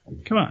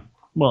 come on.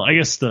 Well, I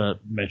guess the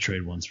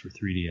Metroid one's for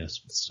 3DS,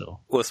 but still.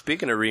 Well,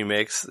 speaking of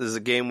remakes, there's a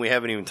game we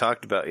haven't even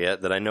talked about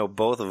yet that I know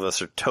both of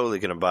us are totally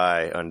going to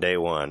buy on day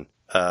one.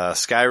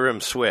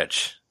 Skyrim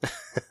Switch.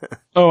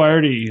 Oh, I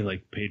already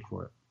paid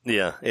for it.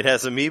 Yeah, it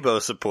has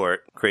amiibo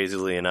support,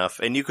 crazily enough,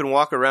 and you can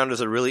walk around as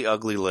a really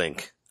ugly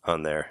Link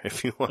on there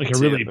if you want Like to.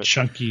 a really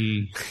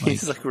chunky,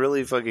 He's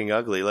really fucking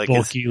ugly. Like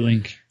bulky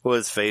Link.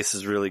 his face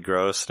is really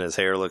gross and his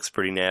hair looks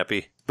pretty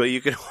nappy. But you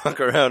can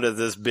walk around as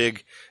this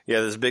big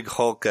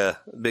Hulk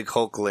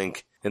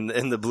Link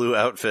in the blue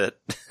outfit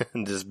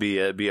and just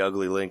be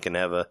ugly Link and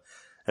have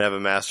a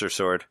Master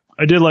Sword.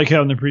 I did like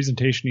how in the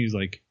presentation he's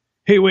like,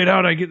 "Hey, wait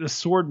out! I get this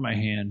sword in my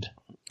hand."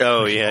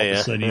 Oh All of yeah. a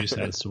sudden, he just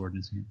had a sword in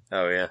his hand.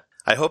 Oh yeah.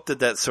 I hope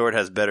that sword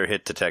has better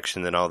hit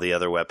detection than all the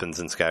other weapons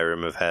in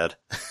Skyrim have had.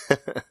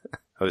 I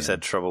always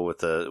had trouble with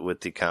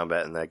the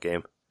combat in that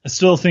game. I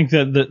still think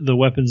that the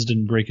weapons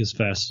didn't break as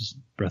fast as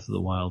Breath of the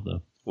Wild,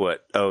 though.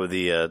 What? Oh,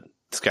 the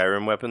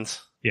Skyrim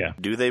weapons? Yeah.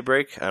 Do they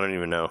break? I don't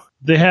even know.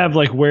 They have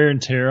wear and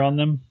tear on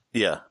them.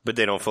 Yeah, but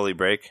they don't fully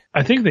break?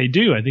 I think they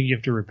do. I think you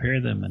have to repair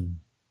them and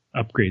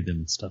upgrade them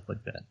and stuff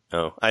like that.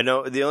 Oh, I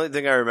know. The only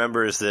thing I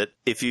remember is that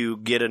if you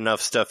get enough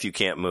stuff, you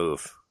can't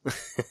move.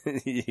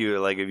 If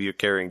you're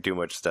carrying too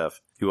much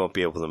stuff, you won't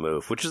be able to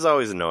move, which is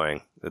always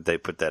annoying that they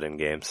put that in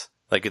games.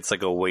 It's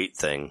like a weight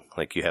thing.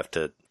 You have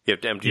to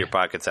empty your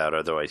pockets out,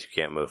 otherwise you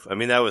can't move. I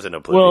mean, that was an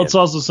Oblivion. Well, it's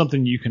also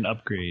something you can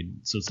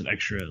upgrade, so it's an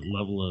extra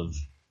level of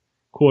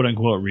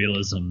quote-unquote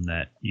realism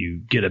that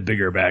you get a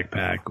bigger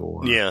backpack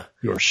or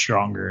you're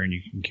stronger and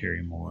you can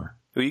carry more.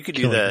 Well, you could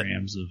do that.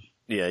 Kilograms of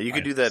You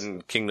could do that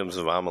in Kingdoms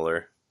of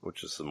Amalur,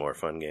 which is the more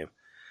fun game.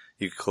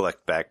 You could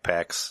collect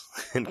backpacks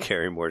and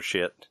carry more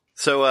shit.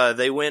 So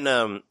they went.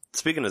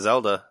 Speaking of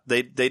Zelda,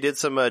 they did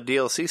some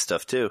DLC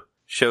stuff too.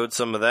 Showed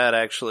some of that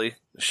actually.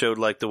 Showed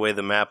the way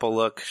the map will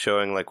look,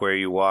 showing where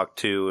you walk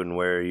to and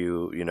where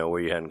you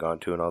hadn't gone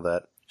to and all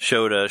that.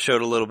 Showed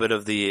a little bit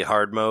of the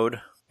hard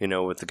mode,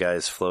 with the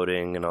guys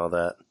floating and all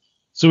that.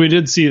 So we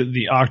did see that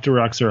the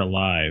Octoroks are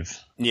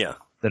alive. Yeah,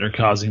 that are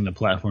causing the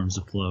platforms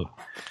to float.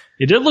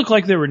 It did look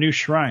like there were new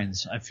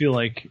shrines. I feel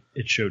like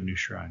it showed new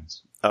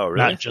shrines. Oh,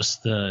 really? Not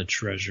just the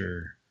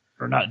treasure,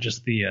 or not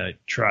just the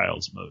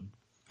trials mode.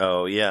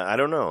 Oh, yeah. I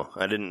don't know.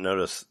 I didn't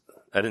notice.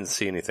 I didn't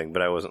see anything,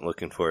 but I wasn't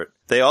looking for it.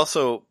 They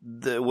also,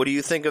 what do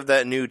you think of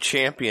that new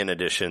Champion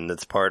Edition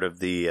that's part of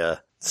the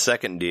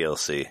second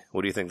DLC?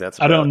 What do you think that's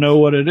about? I don't know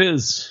what it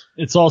is.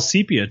 It's all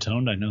sepia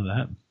toned. I know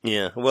that.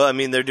 Yeah. Well, I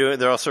mean,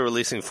 they're also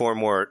releasing 4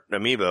 more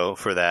amiibo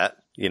for that.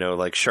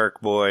 Like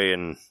Shark Boy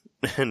and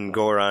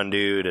Goron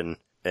Dude and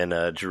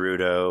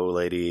Gerudo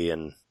Lady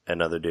and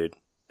another dude.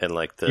 And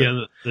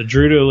the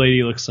Gerudo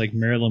Lady looks like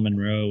Marilyn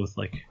Monroe with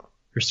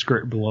her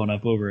skirt blown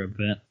up over a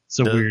vent. It's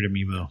a weird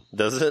amiibo.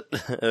 Does it?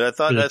 I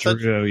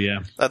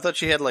thought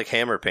she had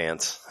hammer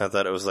pants. I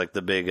thought it was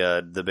the big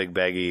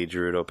baggy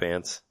Gerudo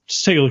pants.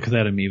 Just take a look at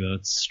that amiibo.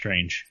 It's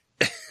strange.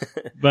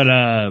 But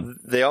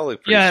they all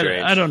look pretty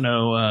strange. I don't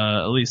know.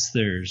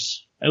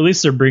 At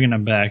least they're bringing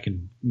them back,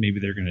 and maybe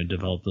they're going to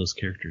develop those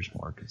characters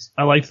more. Cause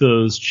I like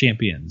those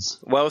champions.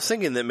 Well, I was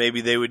thinking that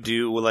maybe they would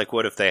do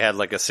what if they had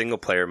a single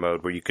player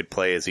mode where you could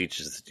play as each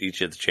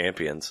of the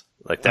champions.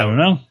 I don't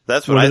know.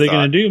 That's what I thought. What are they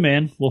going to do,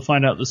 man? We'll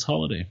find out this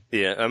holiday.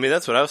 Yeah, I mean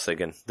that's what I was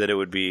thinking. That it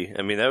would be.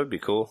 I mean that would be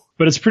cool.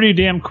 But it's pretty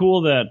damn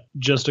cool that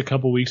just a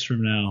couple weeks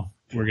from now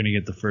we're going to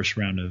get the first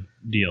round of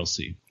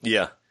DLC.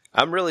 Yeah.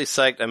 I'm really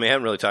psyched. I mean, I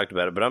haven't really talked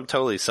about it, but I'm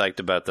totally psyched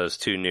about those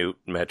 2 new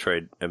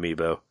Metroid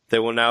amiibo.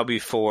 There will now be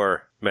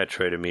 4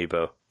 Metroid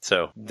amiibo.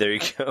 So, there you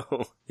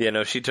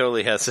go. She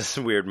totally has this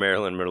weird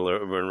Marilyn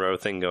Monroe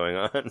thing going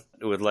on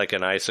with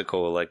an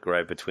icicle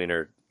right between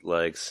her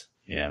legs.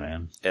 Yeah,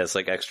 man. As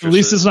extra. At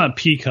least it's not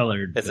pea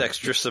colored. It's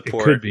extra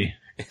support. It could be.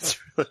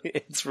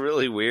 It's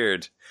really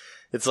weird.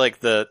 It's like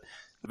the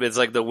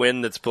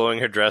wind that's blowing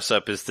her dress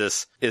up is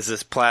this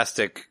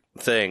plastic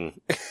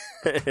thing.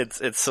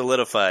 It's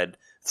solidified.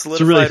 It's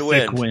a really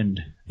thick wind.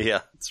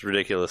 Yeah, it's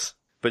ridiculous.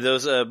 But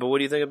what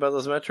do you think about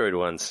those Metroid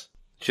ones?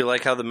 Do you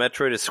like how the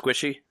Metroid is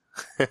squishy?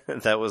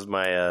 That was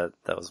my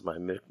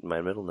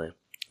middle name.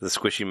 The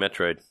squishy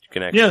Metroid. You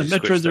can actually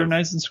Metroids are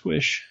nice and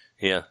squish.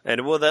 Yeah, and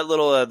that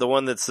little the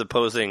one that's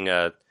opposing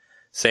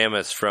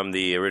Samus from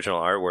the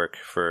original artwork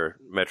for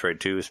Metroid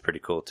 2 is pretty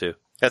cool too.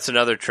 That's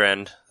another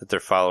trend that they're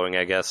following,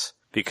 I guess,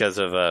 because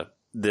of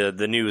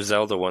the new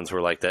Zelda ones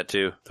were like that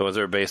too. The ones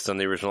that were based on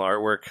the original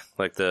artwork,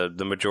 like the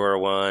Majora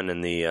one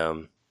and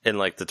the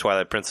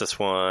Twilight Princess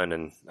one,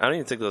 and I don't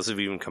even think those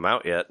have even come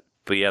out yet.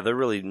 But yeah, they're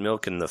really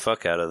milking the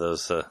fuck out of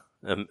those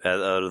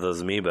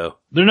amiibo.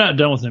 They're not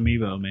done with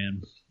amiibo,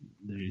 man.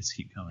 They just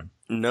keep coming.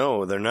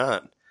 No, they're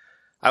not.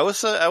 I was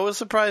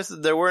surprised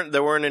that there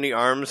weren't any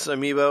ARMS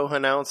amiibo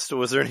announced.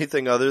 Was there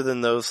anything other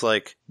than those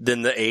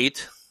than the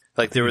 8?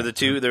 There were the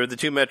 2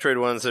 Metroid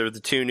ones, there were the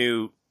 2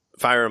 new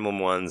Fire Emblem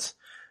ones,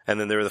 and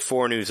then there were the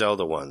 4 new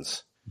Zelda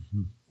ones.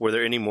 Mm-hmm. Were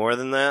there any more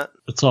than that?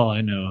 That's all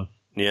I know of.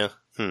 Yeah.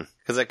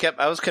 Because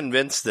I was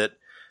convinced that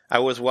I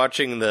was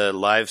watching the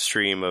live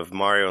stream of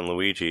Mario and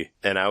Luigi,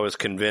 and I was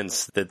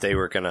convinced that they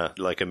were gonna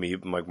like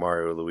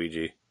Mario and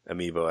Luigi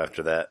amiibo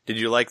after that. Did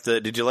you like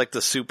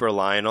the Super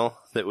Lionel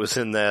that was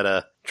in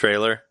that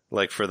trailer,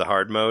 like for the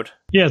hard mode?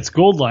 Yeah, it's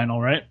Gold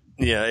Lionel, right?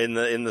 Yeah, in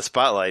the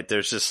spotlight,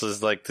 there's just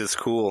this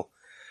cool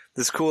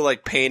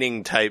like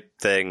painting type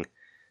thing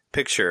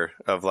picture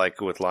of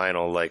like with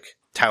Lionel like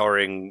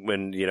towering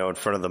when in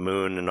front of the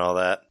moon and all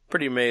that.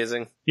 Pretty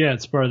amazing. Yeah,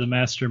 it's part of the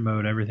master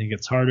mode. Everything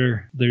gets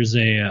harder. There's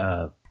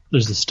a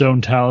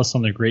stone talus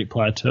on the Great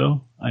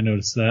Plateau. I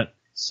noticed that.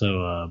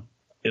 So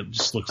it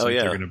just looks like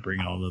they're going to bring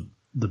all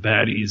the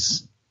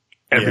baddies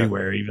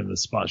everywhere, even the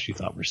spots you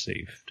thought were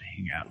safe to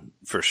hang out.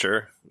 For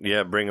sure.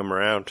 Yeah, bring them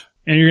around.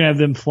 And you're going to have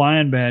them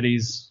flying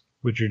baddies,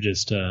 which are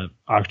just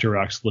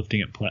Octoroks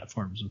lifting at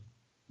platforms with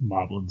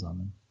moblins on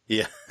them.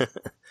 Yeah.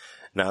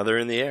 Now they're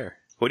in the air.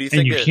 What do you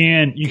think?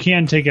 And you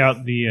can take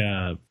out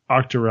the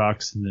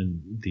Octoroks and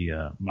then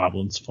the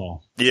moblins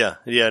fall. Yeah.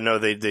 No,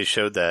 they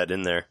showed that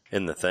in there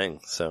in the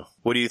thing. So,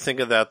 what do you think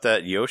about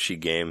that Yoshi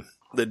game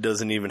that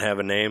doesn't even have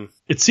a name?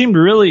 It seemed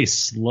really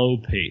slow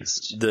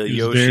paced. The it was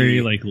Yoshi,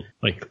 very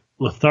like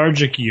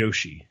lethargic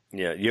Yoshi.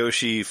 Yeah,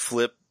 Yoshi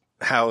flip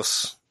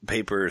house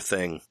paper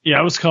thing. Yeah,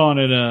 I was calling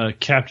it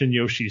Captain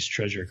Yoshi's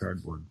Treasure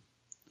Cardboard.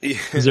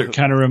 Because Yeah. it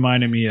kind of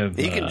reminded me of...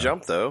 He can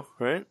jump, though,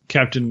 right?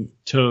 Captain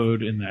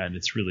Toad in that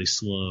it's really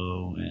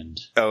slow, and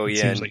it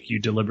seems like you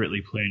deliberately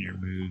plan your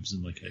moves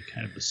in like a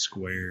kind of a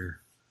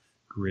square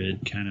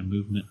grid kind of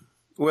movement.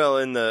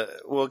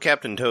 Well,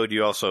 Captain Toad,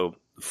 you also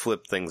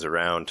flip things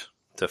around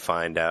to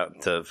find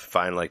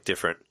like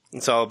different...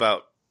 It's all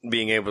about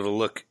being able to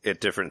look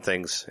at different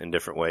things in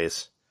different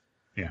ways.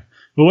 Yeah.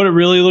 But what it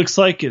really looks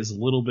like is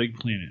Little Big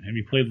Planet. Have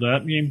you played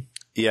that game?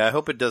 Yeah, I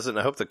hope it doesn't.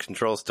 I hope the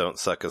controls don't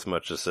suck as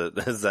much as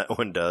that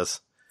one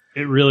does.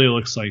 It really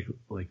looks like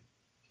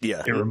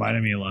yeah. It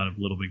reminded me a lot of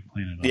Little Big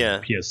Planet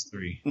on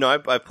PS3. No,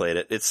 I played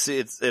it.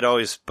 It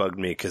always bugged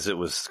me because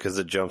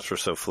the jumps were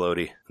so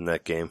floaty in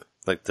that game.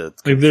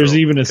 There's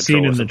even a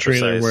scene in the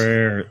trailer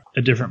where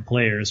a different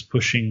player is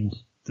pushing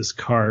this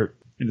cart,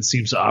 and it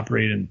seems to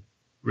operate in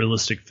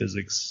realistic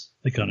physics,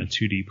 like on a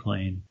 2D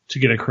plane, to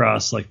get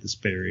across like this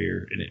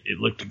barrier, and it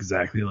looked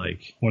exactly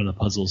like one of the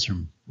puzzles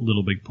from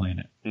Little Big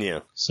Planet. Yeah.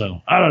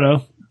 So I don't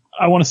know.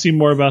 I want to see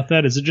more about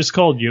that. Is it just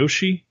called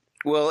Yoshi?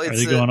 Well, are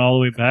they going all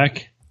the way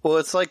back? Well,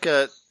 it's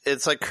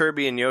like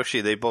Kirby and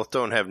Yoshi. They both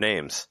don't have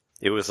names.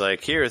 It was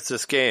like, here, it's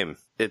this game.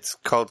 It's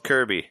called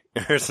Kirby.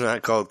 It's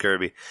not called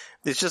Kirby.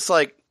 It's just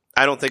like,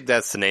 I don't think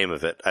that's the name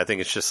of it. I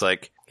think it's just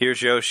like,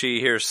 here's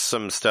Yoshi. Here's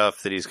some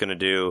stuff that he's going to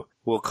do.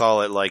 We'll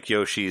call it like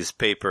Yoshi's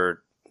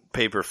Paper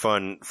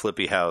Fun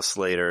Flippy House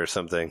later or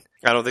something.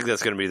 I don't think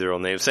that's going to be the real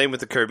name. Same with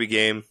the Kirby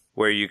game,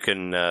 where you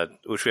can,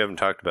 which we haven't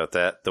talked about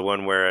that. The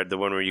one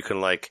where you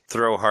can like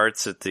throw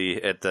hearts at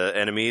the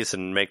enemies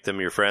and make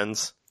them your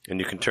friends, and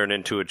you can turn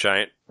into a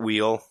giant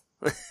wheel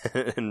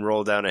and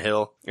roll down a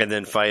hill, and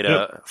then fight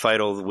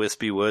old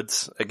Wispy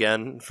Woods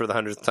again for the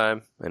 100th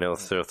time. I know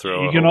they'll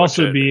throw. You can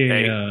also be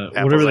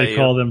whatever they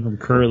call them from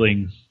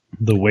curling,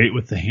 the weight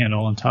with the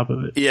handle on top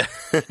of it. Yeah,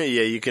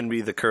 yeah, you can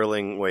be the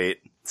curling weight.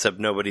 Except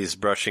nobody's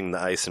brushing the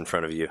ice in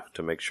front of you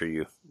to make sure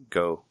you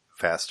go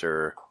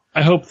faster.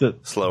 I hope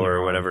that slower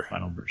or whatever.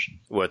 Final version.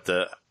 What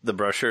the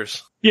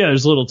brushers? Yeah,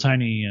 there's little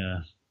tiny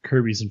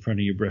Kirby's in front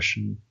of you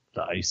brushing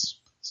the ice,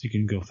 so you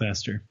can go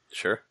faster.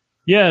 Sure.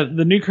 Yeah,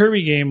 the new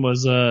Kirby game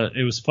was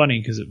it was funny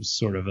because it was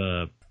sort of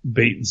a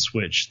bait and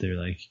switch. They're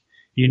like,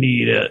 you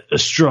need a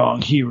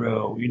strong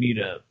hero, you need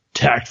a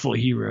tactful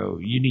hero,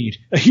 you need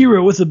a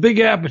hero with a big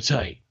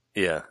appetite.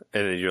 Yeah,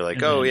 and then you're like,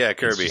 Kirby.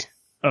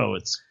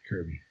 It's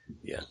Kirby.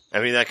 Yeah.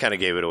 I mean, that kind of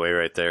gave it away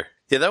right there.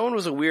 Yeah, that one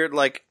was a weird,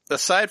 like,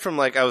 aside from,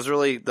 like, I was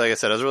really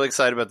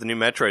excited about the new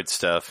Metroid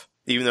stuff,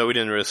 even though we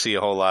didn't really see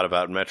a whole lot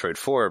about Metroid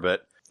 4,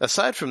 but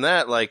aside from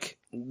that, like,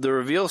 the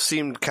reveals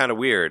seemed kind of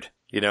weird,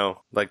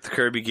 like the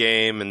Kirby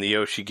game and the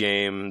Yoshi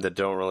game that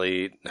don't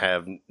really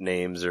have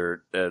names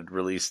or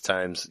release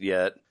times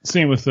yet.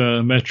 Same with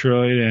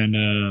Metroid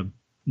and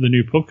the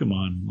new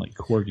Pokemon, like,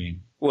 core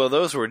game. Well,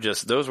 those weren't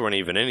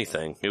even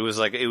anything. It was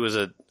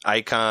an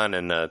icon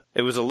and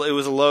it was a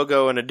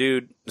logo and a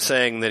dude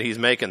saying that he's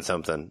making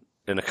something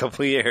in a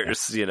couple of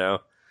years,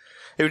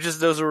 It was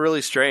just, those were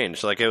really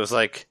strange. Like, it was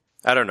like,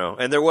 I don't know.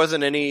 And there was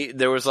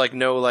like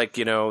no, like,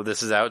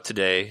 this is out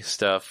today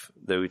stuff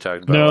that we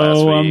talked about last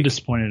week. No, I'm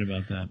disappointed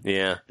about that.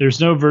 Yeah. There's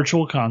no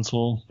virtual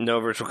console. No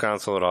virtual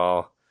console at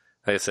all.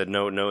 Like I said,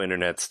 no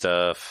internet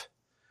stuff.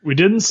 We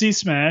didn't see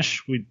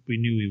Smash. We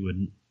knew we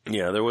wouldn't.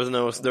 Yeah, there was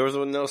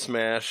no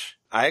Smash.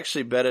 I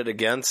actually bet it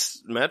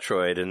against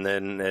Metroid, and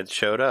then it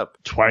showed up.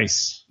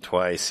 Twice,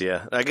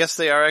 yeah. I guess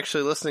they are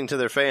actually listening to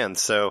their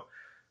fans, so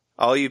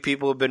all you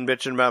people who've been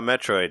bitching about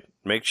Metroid,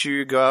 make sure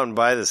you go out and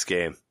buy this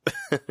game.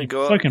 Better.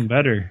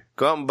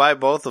 Go out and buy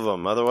both of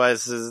them,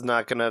 otherwise this is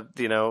not gonna,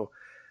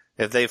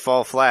 if they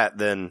fall flat,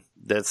 then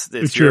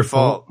it's your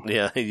fault.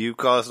 Yeah, you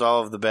caused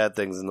all of the bad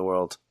things in the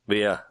world. But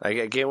yeah,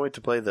 I can't wait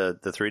to play the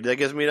 3D. That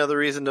gives me another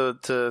reason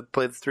to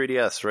play the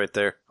 3DS right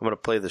there. I'm going to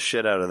play the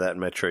shit out of that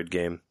Metroid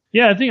game.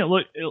 Yeah, I think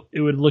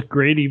it would look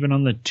great even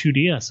on the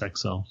 2DS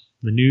XL.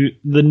 The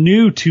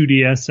new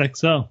 2DS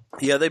XL.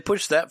 Yeah, they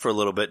pushed that for a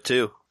little bit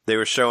too. They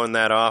were showing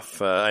that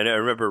off. I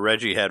remember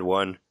Reggie had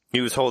one.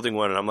 He was holding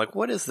one, and I'm like,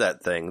 what is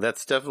that thing?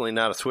 That's definitely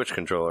not a Switch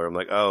controller. I'm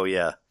like, oh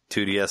yeah,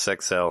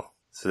 2DS XL.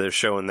 So they're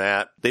showing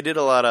that. They did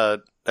a lot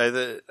of, I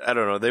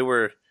don't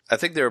know, I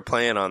think they were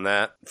playing on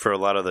that for a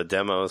lot of the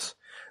demos.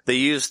 They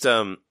used,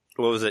 what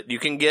was it? You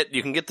can get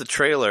the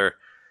trailer,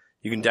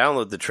 you can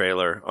download the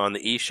trailer on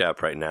the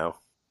eShop right now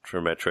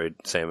for Metroid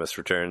Samus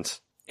Returns,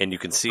 and you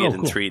can see it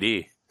in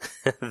 3D.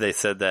 They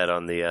said that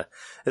on the,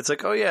 it's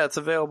like, oh yeah, it's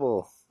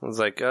available. I was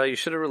like, oh, you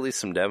should have released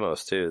some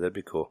demos too. That'd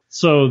be cool.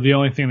 So the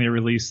only thing they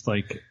released,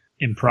 like,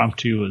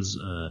 impromptu was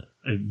a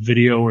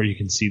video where you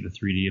can see the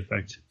 3D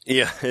effect.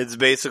 Yeah, it's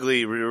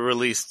basically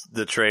released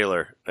the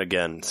trailer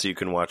again, so you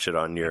can watch it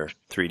on your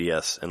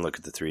 3DS and look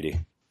at the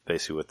 3D.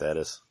 Basically what that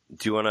is.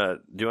 Do you wanna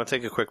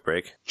take a quick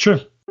break? Sure.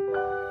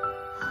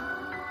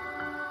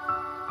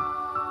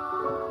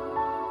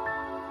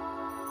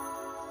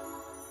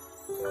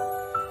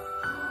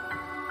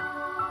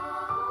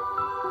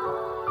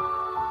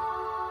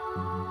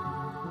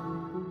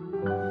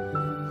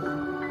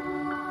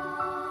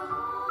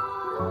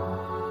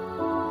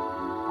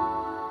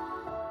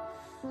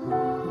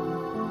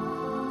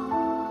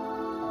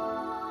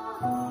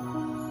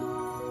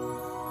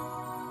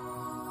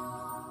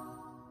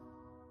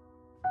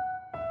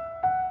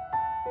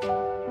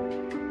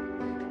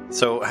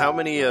 So how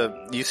many,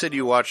 you said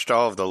you watched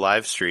all of the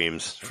live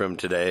streams from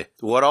today.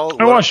 I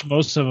watched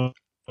most of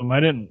them. I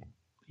didn't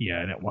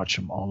watch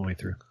them all the way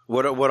through.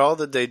 What all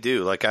did they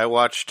do? Like I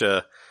watched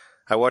all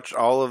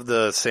of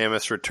the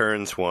Samus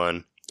Returns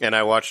one, and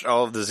I watched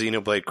all of the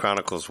Xenoblade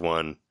Chronicles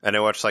one, and I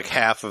watched like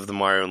half of the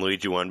Mario and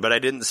Luigi one, but I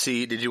didn't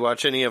see, did you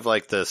watch any of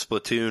like the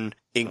Splatoon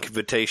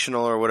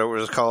Invitational or whatever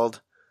it was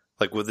called?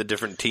 Like with the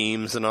different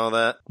teams and all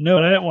that? No,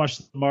 I didn't watch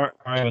the Mario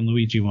and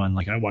Luigi one.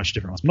 Like I watched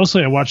different ones.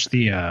 Mostly I watched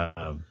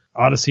the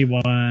Odyssey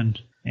one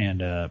and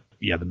the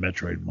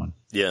Metroid one.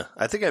 Yeah,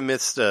 I think I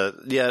missed. I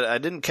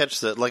didn't catch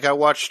that. Like I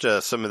watched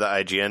some of the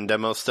IGN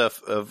demo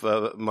stuff of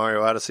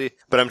Mario Odyssey,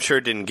 but I'm sure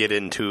it didn't get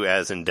into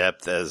as in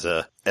depth as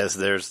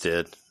theirs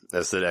did,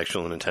 as the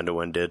actual Nintendo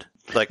one did.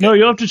 Like no,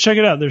 you'll have to check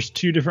it out. There's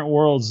 2 different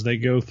worlds they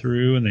go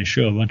through, and they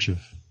show a bunch of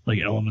like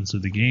elements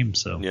of the game.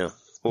 So yeah.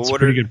 Well, it's a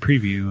pretty good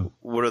preview.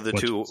 What are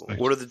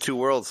the two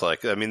worlds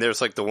like? I mean,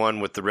 there's like the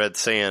one with the red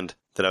sand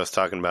that I was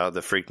talking about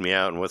that freaked me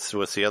out, and what's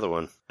the other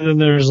one? And then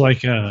there's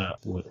like a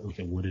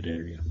wooded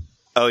area.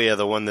 Oh yeah,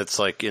 the one that's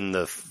like in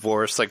the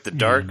forest, like the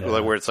dark,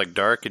 like where it's like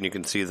dark and you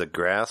can see the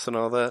grass and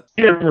all that.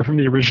 Yeah, I remember from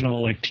the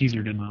original like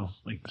teaser demo,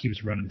 like he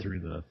was running through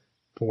the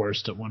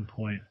forest at one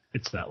point.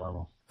 It's that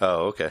level.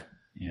 Oh, okay.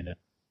 And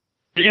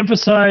they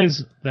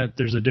emphasize that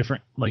there's a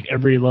different, like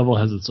every level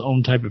has its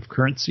own type of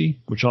currency,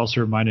 which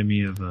also reminded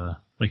me of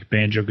like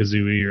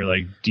Banjo-Kazooie or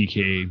like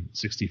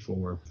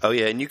DK64. Oh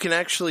yeah, and you can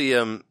actually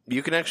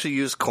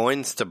use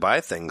coins to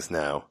buy things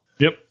now.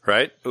 Yep.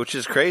 Right? Which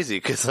is crazy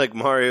because like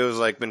Mario's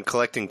like been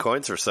collecting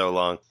coins for so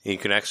long. You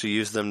can actually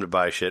use them to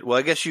buy shit. Well,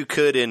 I guess you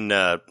could in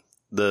the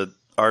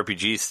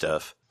RPG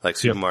stuff, like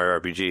Super Mario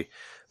RPG.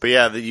 But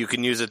yeah, you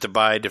can use it to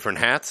buy different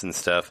hats and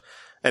stuff.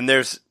 And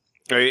there's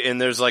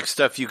like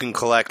stuff you can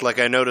collect. Like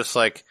I noticed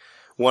like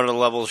one of the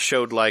levels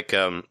showed like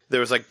there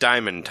was like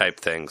diamond type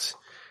things.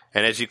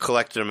 And as you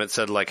collected them, it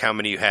said like how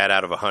many you had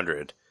out of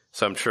 100.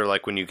 So I'm sure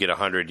like when you get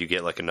 100, you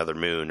get like another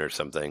moon or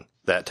something.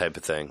 That type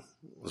of thing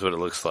is what it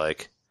looks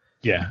like.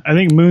 Yeah, I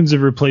think moons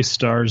have replaced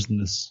stars in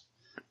this.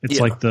 It's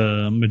like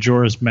the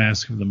Majora's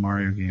Mask of the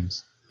Mario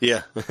games.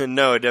 Yeah,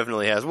 no, it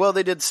definitely has. Well,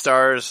 they did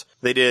stars,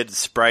 they did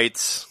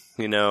sprites,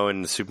 you know,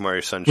 in Super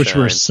Mario Sunshine. Which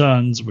were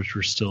suns, which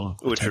were still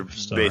which are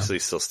basically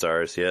still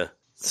stars, yeah.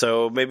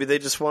 So maybe they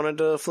just wanted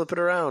to flip it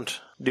around,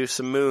 do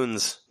some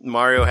moons.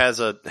 Mario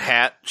has a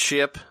hat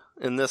ship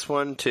in this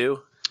one, too.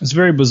 It's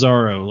very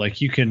bizarro.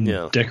 Like, you can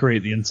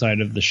decorate the inside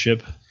of the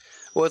ship.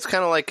 Well, it's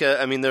kind of like,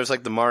 there's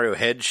like the Mario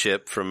head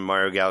ship from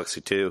Mario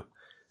Galaxy 2.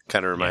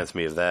 Kind of reminds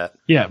me of that.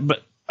 Yeah,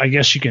 but I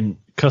guess you can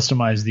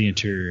customize the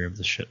interior of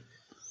the ship.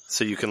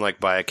 So you can, like,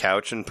 buy a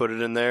couch and put it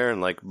in there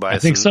and, like, buy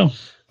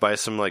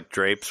some, like,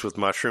 drapes with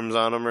mushrooms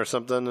on them or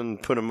something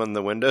and put them on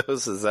the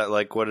windows? Is that,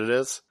 like, what it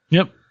is?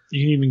 Yep.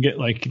 You can even get,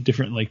 like,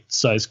 different, like,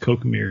 size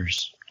Coke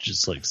mirrors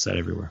just, like, set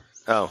everywhere.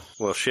 Oh,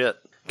 well, shit.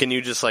 Can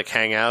you just, like,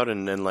 hang out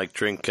and then, like,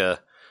 drink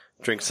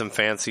some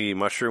fancy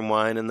mushroom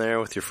wine in there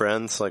with your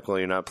friends, like, while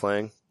you're not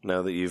playing?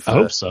 Now that you've... I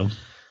hope so.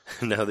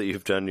 Now that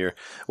you've done your...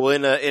 Well,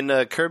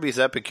 in Kirby's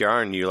Epic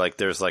Yarn, you, like,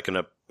 there's like an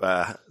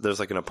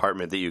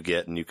apartment that you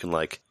get and you can,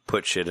 like,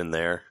 put shit in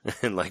there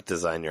and, like,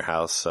 design your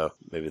house. So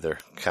maybe they're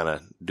kind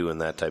of doing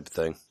that type of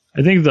thing.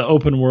 I think the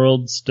open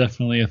world's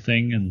definitely a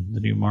thing in the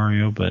new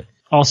Mario, but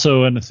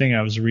also in the thing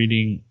I was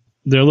reading,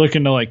 they're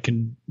looking to, like,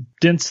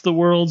 condense the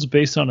worlds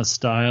based on a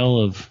style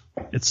of...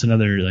 It's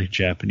another, like,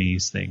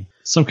 Japanese thing.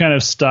 Some kind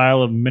of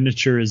style of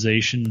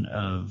miniaturization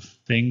of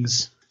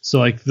things. So,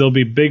 like, there'll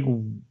be big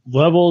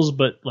levels,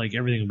 but, like,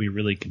 everything will be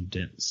really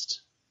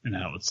condensed in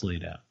how it's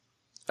laid out.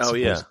 Oh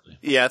yeah, supposedly.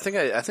 yeah. I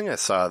think I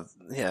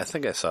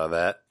saw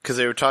that because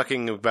they were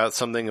talking about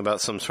something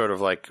about some sort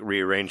of like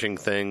rearranging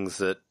things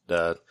that.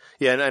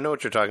 Yeah, and I know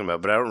what you're talking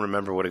about, but I don't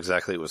remember what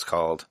exactly it was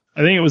called.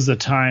 I think it was the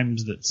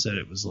Times that said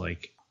it was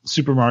like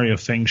Super Mario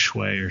Feng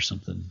Shui or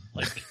something.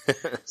 Like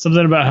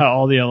something about how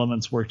all the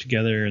elements work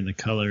together and the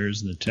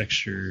colors and the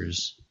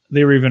textures.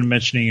 They were even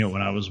mentioning it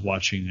when I was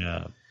watching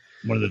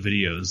one of the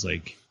videos.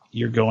 Like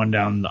you're going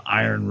down the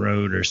iron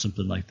road or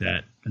something like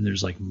that, and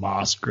there's like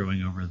moss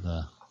growing over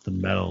the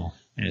metal,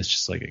 and it's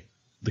just like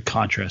the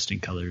contrasting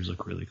colors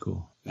look really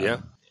cool.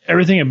 Yeah.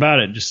 Everything about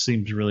it just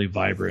seems really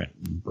vibrant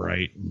and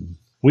bright and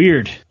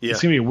weird. Yeah.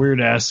 It's gonna be a weird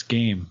ass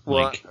game.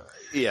 Well, like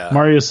yeah.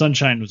 Mario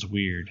Sunshine was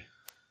weird,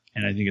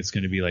 and I think it's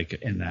gonna be like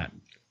in that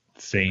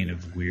vein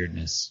of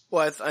weirdness.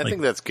 Well, I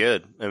think that's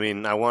good. I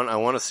mean, I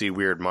want to see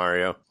Weird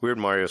Mario. Weird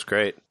Mario's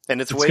great, and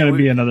it's way gonna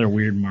be another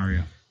weird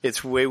Mario.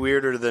 It's way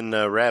weirder than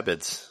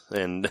Rabbids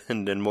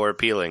and more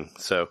appealing.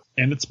 So,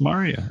 and it's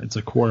Mario. It's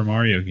a core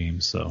Mario game.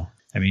 So,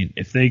 I mean,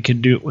 if they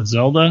could do it with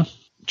Zelda,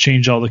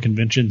 change all the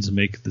conventions and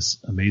make this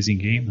amazing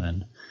game,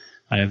 then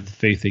I have the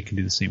faith they can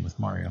do the same with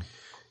Mario.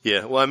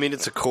 Yeah, well, I mean,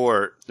 it's a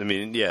core. I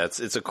mean, yeah,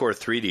 it's a core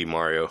 3D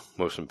Mario.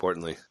 Most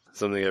importantly,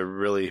 something I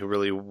really,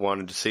 really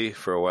wanted to see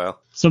for a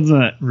while. Something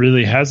that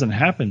really hasn't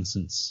happened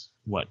since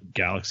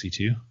Galaxy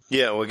 2.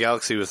 Yeah, well,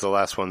 Galaxy was the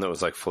last one that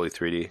was like fully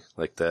 3D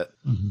like that.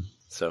 Mm-hmm.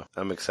 So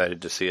I'm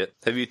excited to see it.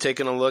 Have you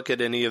taken a look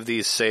at any of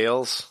these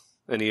sales?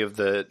 Any of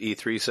the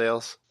E3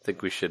 sales? I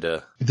think we should.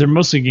 They're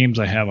mostly games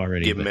I have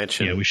already. Get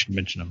mentioned. Yeah, we should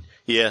mention them.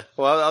 Yeah,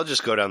 well, I'll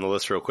just go down the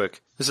list real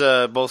quick.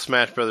 There's both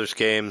Smash Brothers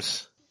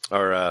games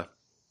are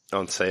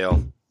on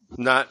sale.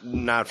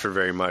 Not for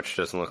very much.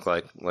 Doesn't look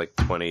like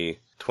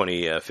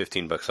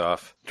 15 bucks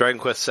off. Dragon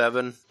Quest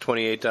VII,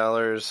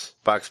 $28.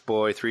 Box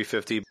Boy,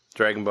 $3.50.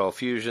 Dragon Ball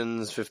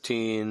Fusions,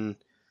 $15.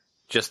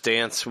 Just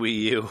Dance Wii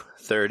U,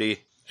 $30.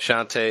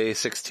 Shantae,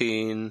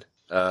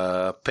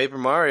 $16. Paper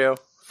Mario,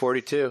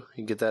 $42. You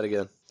can get that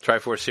again.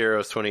 Triforce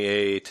Heroes,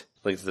 $28.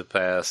 Link to the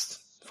Past,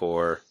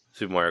 $4.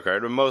 Super Mario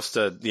Kart. But most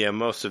of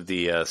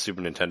the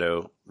Super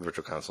Nintendo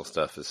Virtual Console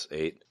stuff is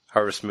 $8.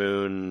 Harvest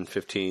Moon,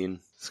 $15.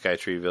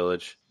 Skytree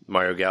Village,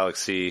 Mario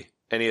Galaxy,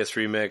 NES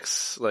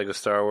Remix, Lego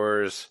Star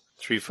Wars,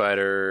 Street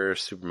Fighter,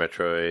 Super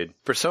Metroid.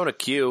 Persona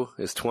Q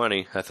is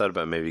 $20. I thought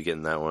about maybe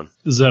getting that one.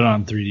 Is that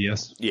on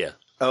 3DS? Yeah.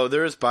 Oh,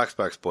 there is Box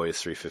Boy is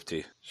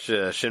 $3.50.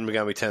 Shin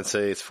Megami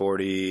Tensei is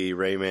 $40.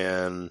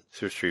 Rayman,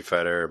 Super Street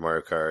Fighter,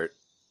 Mario Kart,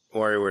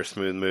 WarioWare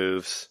Smooth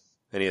Moves,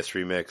 NES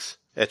Remix,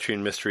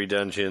 Etrian Mystery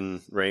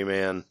Dungeon,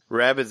 Rayman,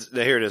 Rabbids.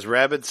 Here it is.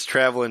 Rabbids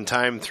Travel in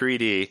Time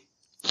 3D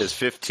is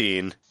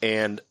 $15,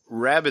 and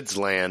Rabbids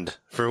Land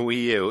for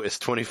Wii U is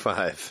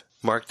 $25.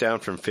 Marked down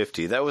from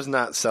 $50. That was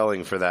not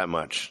selling for that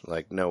much.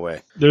 Like, no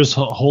way. There's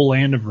a whole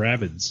land of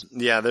Rabbids.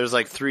 Yeah, there's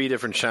like 3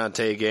 different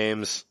Shantae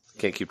games.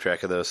 Can't keep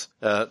track of those.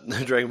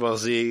 Dragon Ball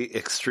Z,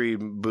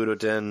 Extreme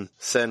Budoden,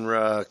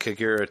 Senra,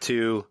 Kagura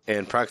 2,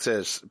 and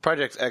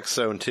Project X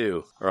Zone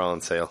 2 are all on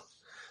sale.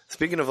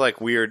 Speaking of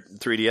like weird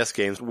 3DS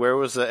games, where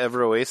was the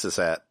Ever Oasis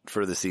at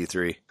for the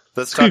C3?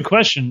 That's a good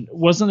question.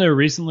 Wasn't there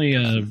recently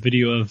a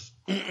video of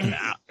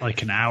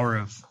an hour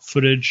of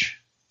footage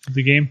of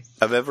the game?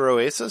 Of Ever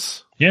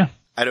Oasis? Yeah.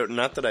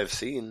 Not that I've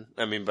seen.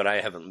 I mean, but I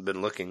haven't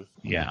been looking.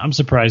 Yeah, I'm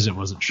surprised it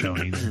wasn't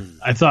shown either.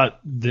 I thought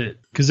that,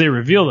 because they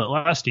revealed it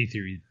last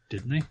E3,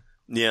 didn't they?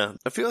 Yeah.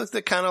 I feel like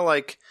they kind of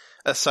like,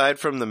 aside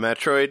from the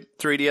Metroid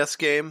 3DS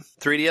game,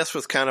 3DS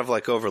was kind of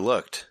like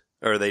overlooked.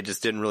 Or they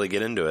just didn't really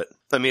get into it.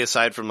 I mean,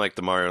 aside from like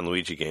the Mario and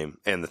Luigi game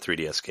and the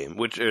 3DS game,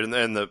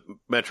 and the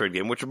Metroid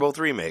game, which are both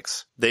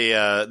remakes.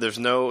 There was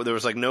no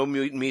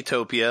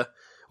Miitopia.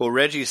 Well,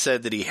 Reggie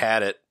said that he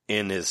had it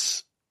in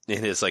his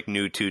like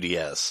new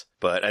 2DS,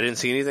 but I didn't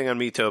see anything on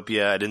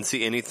Miitopia. I didn't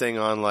see anything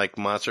on like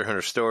Monster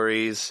Hunter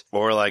Stories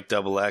or like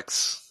Double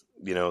X,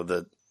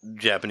 the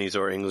Japanese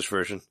or English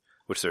version,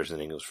 which there's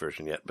an English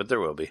version yet, but there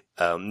will be.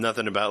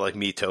 Nothing about like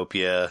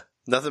Miitopia.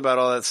 Nothing about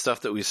all that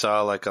stuff that we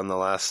saw like on the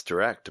last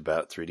Direct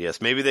about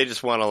 3DS. Maybe they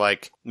just want to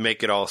like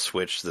make it all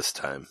Switch this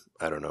time.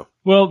 I don't know.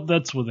 Well,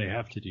 that's what they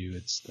have to do.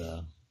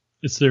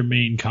 It's their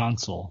main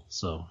console,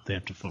 so they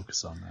have to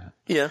focus on that.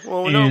 Yeah.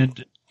 Well,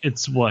 and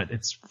it's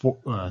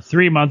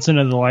 3 months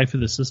into the life of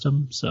the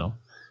system, so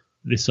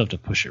they still have to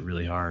push it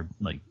really hard.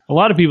 Like a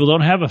lot of people don't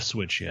have a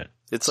Switch yet.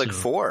 It's like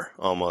 4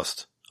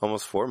 almost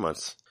 4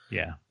 months.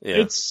 Yeah.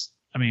 It's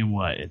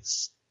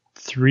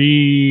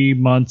 3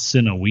 months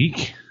in a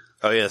week.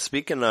 Oh yeah,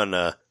 speaking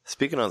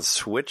on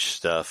Switch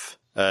stuff,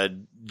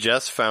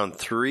 Jess found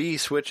 3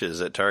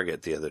 Switches at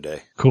Target the other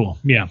day. Cool.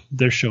 Yeah,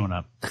 they're showing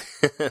up.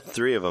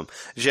 3 of them.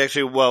 She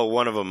actually,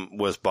 one of them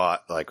was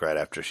bought like right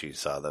after she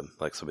saw them.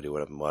 Like somebody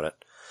would have bought it.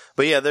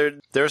 But yeah,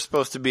 they're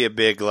supposed to be a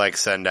big like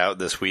send out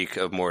this week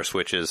of more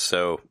Switches.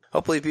 So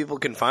hopefully people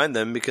can find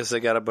them because they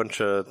got a bunch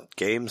of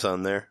games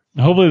on there.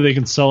 Hopefully they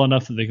can sell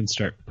enough that they can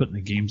start putting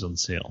the games on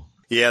sale.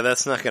 Yeah,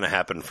 that's not going to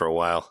happen for a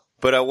while.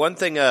 But one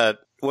thing I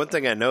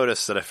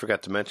noticed that I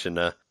forgot to mention,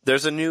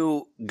 there's a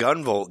new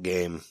Gunvolt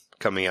game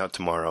coming out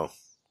tomorrow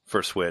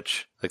for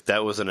Switch. Like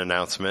that was an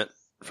announcement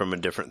from a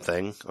different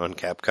thing on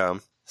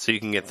Capcom. So you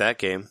can get that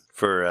game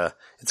for,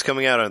 it's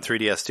coming out on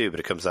 3DS too, but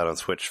it comes out on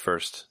Switch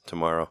first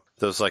tomorrow.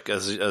 Those like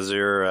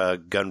Azure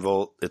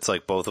Gunvolt, it's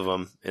like both of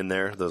them in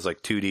there. Those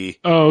like 2D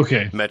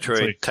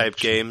Metroid type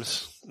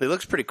games. It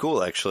looks pretty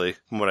cool actually,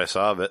 from what I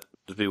saw of it.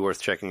 It'd be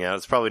worth checking out.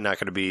 It's probably not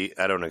going to be,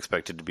 I don't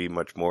expect it to be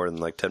much more than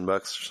like $10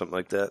 or something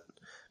like that.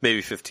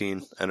 Maybe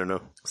 15, I don't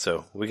know.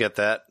 So we got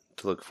that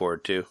to look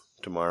forward to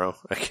tomorrow,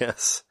 I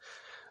guess,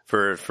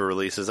 for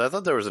releases. I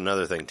thought there was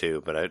another thing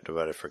too, but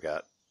I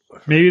forgot.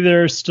 Maybe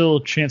there's still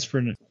a chance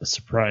for a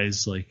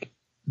surprise, like,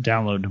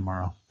 download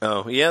tomorrow.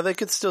 Oh, yeah, they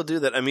could still do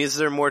that. I mean, is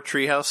there more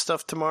Treehouse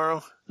stuff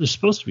tomorrow? There's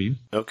supposed to be.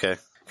 Okay.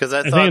 Because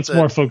I think it's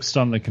more focused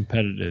on the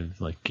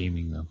competitive, like,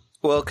 gaming, though.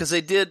 Well, because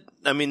they did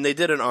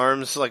an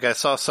ARMS, like, I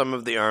saw some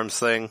of the ARMS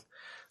thing,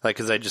 like,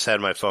 because I just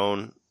had my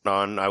phone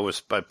on. I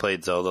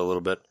played Zelda a little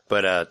bit.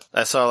 But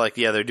I saw, like,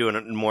 yeah, they're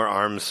doing more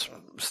ARMS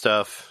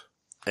stuff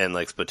and,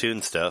 like,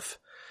 Splatoon stuff.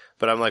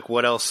 But I'm like,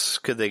 what else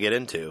could they get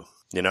into?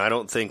 You know, I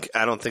don't think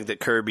that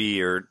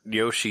Kirby or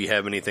Yoshi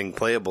have anything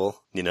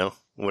playable, you know?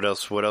 What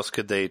else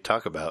could they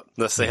talk about?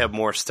 Unless they have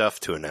more stuff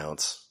to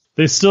announce.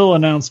 They still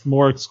announced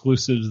more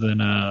exclusives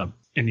than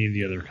any of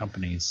the other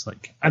companies.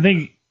 Like, I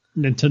think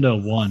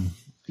Nintendo won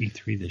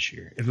E3 this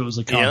year, if it was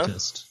a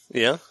contest.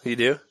 Yeah, you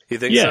do? You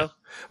think so?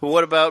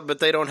 Well, but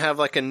they don't have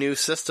like a new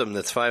system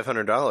that's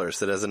 $500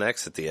 that has an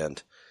X at the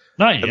end.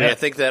 Not yet. I mean, I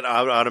think that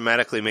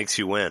automatically makes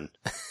you win.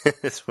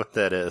 That's what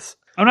that is.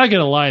 I'm not going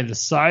to lie. The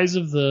size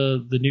of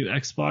the new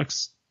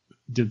Xbox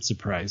did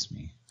surprise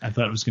me. I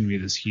thought it was going to be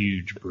this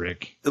huge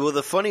brick. Well,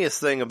 the funniest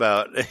thing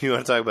about, you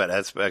want to talk about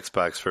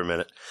Xbox for a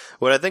minute?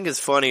 What I think is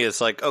funny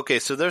is like, okay,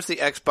 so there's the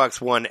Xbox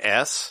One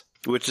S,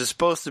 which is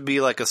supposed to be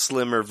like a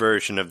slimmer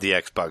version of the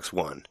Xbox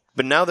One.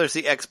 But now there's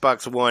the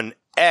Xbox One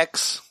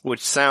X,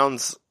 which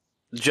sounds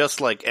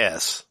just like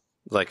S,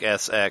 like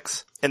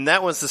SX. And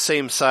that one's the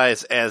same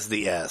size as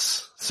the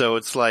S. So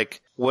it's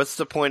like, what's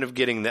the point of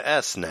getting the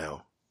S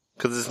now?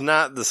 Because it's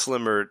not the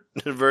slimmer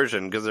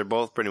version, because they're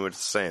both pretty much the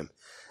same.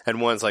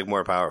 And one's like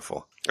more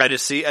powerful. I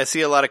see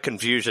a lot of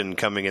confusion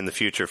coming in the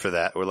future for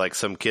that, where like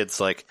some kid's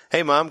like,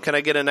 hey mom, can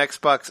I get an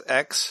Xbox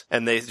X?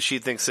 And she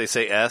thinks they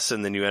say S,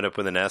 and then you end up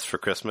with an S for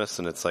Christmas,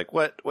 and it's like,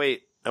 what?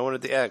 Wait, I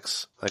wanted the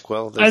X. Like,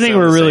 well, I think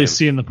we're really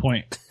seeing the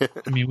point.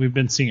 I mean, we've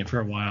been seeing it for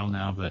a while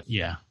now, but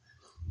yeah.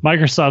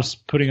 Microsoft's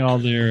putting all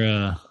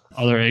their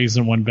eggs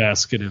in one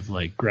basket of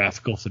like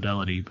graphical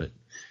fidelity, but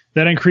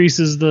that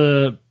increases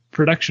the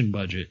production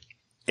budget.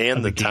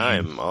 And the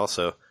time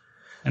also.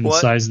 And the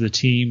size of the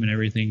team and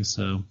everything.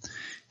 So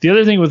the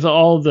other thing with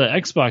all the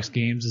Xbox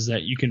games is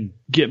that you can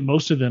get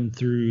most of them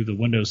through the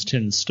Windows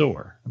 10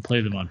 store and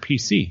play them on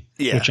PC,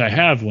 which I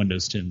have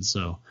Windows 10.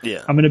 So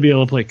I'm going to be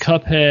able to play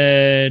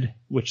Cuphead,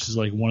 which is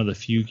like one of the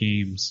few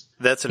games.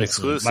 That's an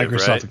exclusive,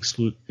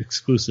 Microsoft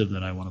exclusive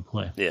that I want to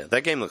play. Yeah,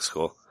 that game looks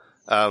cool.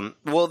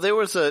 Well, there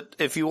was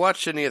if you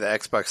watched any of the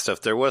Xbox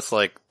stuff, there was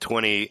like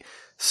 20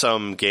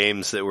 some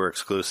games that were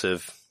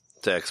exclusive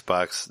to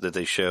Xbox that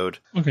they showed.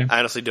 Okay. I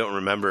honestly don't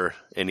remember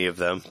any of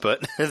them,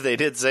 but they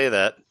did say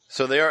that.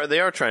 So they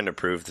are trying to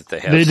prove that they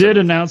have. They did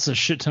announce a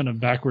shit ton of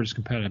backwards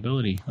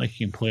compatibility. Like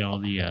you can play all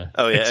the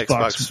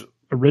Xbox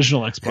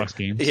original Xbox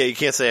games. Yeah, you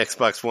can't say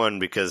Xbox One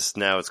because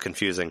now it's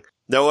confusing.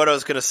 No, what I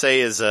was going to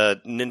say is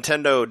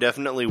Nintendo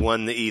definitely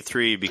won the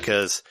E3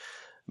 because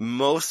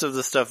most of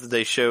the stuff that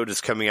they showed is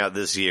coming out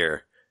this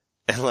year.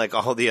 And like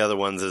all the other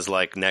ones is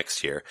like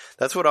next year.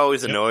 That's what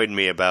always annoyed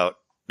me about,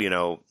 you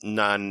know, the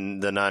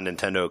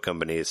non-Nintendo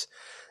companies,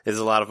 is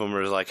a lot of them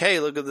are like, hey,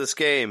 look at this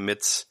game.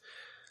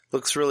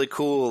 Looks really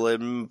cool.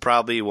 It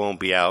probably won't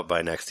be out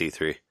by next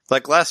E3.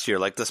 Like last year,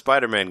 like the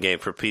Spider-Man game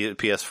for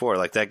PS4,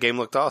 like that game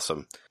looked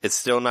awesome. It's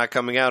still not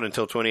coming out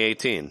until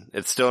 2018.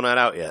 It's still not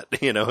out yet.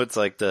 You know, it's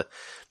like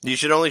you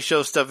should only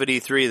show stuff at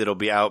E3 that'll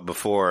be out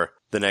before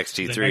the next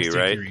E3,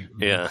 right? E3.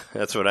 Mm-hmm. Yeah,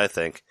 that's what I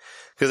think.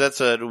 Because that's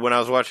when I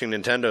was watching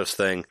Nintendo's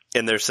thing,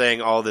 and they're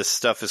saying all this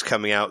stuff is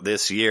coming out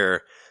this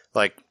year,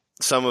 like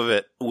some of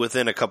it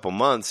within a couple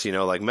months, you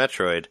know, like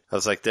Metroid. I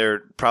was like, they're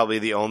probably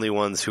the only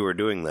ones who are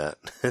doing that.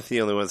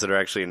 The only ones that are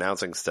actually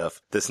announcing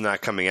stuff that's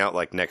not coming out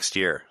like next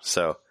year.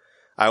 So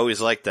I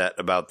always like that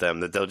about them,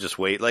 that they'll just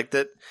wait like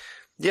that.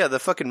 Yeah, the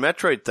fucking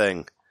Metroid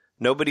thing.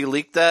 Nobody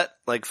leaked that?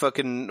 Like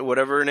fucking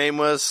whatever her name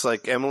was,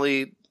 like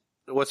Emily,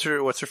 what's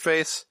her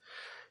face?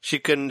 She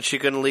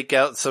couldn't leak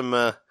out some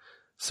Metroid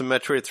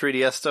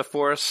 3DS stuff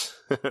for us?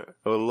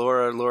 Or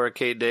Laura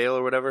Kate Dale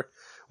or whatever.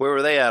 Where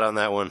were they at on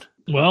that one?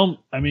 Well,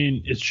 I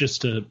mean, it's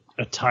just a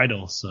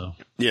title, so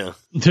yeah,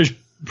 there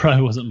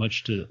probably wasn't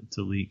much to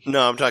leak.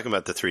 No, I'm talking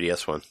about the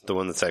 3DS one, the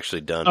one that's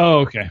actually done. Oh,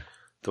 okay.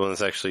 The one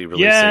that's actually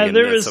releasing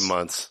in some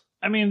months.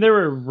 I mean, there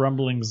were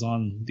rumblings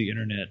on the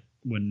internet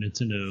when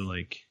Nintendo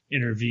like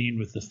intervened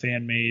with the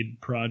fan-made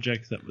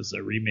project that was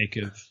a remake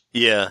of.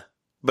 Yeah,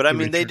 but I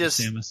mean, they do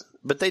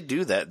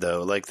that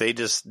though. Like they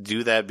just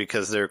do that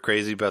because they're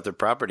crazy about their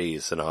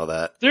properties and all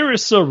that. There were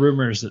still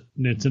rumors that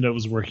Nintendo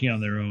was working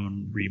on their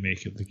own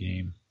remake of the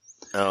game.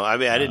 Oh, I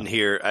mean, I didn't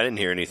hear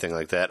anything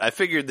like that. I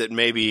figured that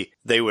maybe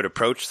they would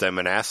approach them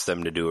and ask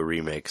them to do a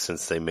remake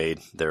since they made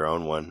their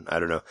own one. I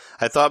don't know.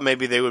 I thought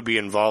maybe they would be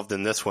involved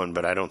in this one,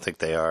 but I don't think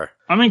they are.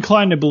 I'm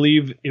inclined to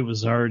believe it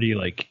was already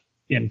like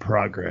in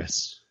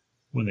progress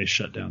when they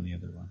shut down the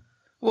other one.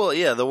 Well,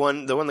 yeah, the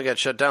one that got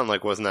shut down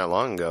like wasn't that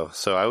long ago,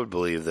 so I would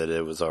believe that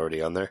it was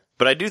already on there.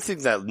 But I do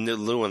think that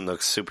new one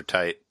looks super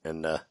tight,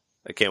 and I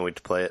can't wait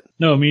to play it.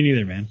 No, me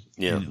neither, man.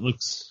 Yeah, And it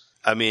looks.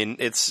 I mean,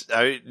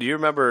 do you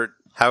remember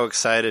how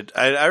excited?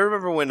 I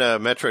remember when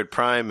Metroid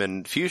Prime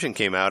and Fusion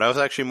came out. I was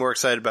actually more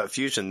excited about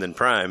Fusion than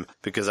Prime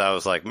because I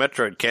was like,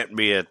 Metroid can't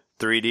be a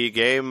 3D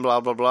game, blah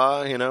blah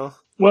blah. You know.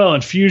 Well,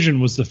 and Fusion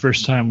was the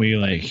first time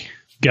we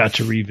got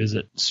to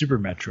revisit Super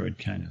Metroid,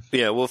 kind of.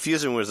 Yeah, well,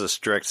 Fusion was a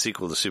direct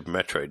sequel to Super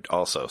Metroid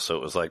also, so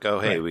it was like, oh,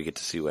 hey, Right. we get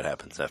to see what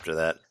happens after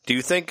that. Do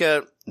you think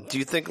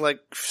like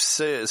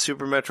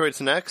Super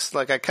Metroid's next?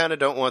 Like, I kind of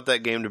don't want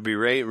that game to be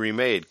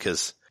remade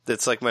because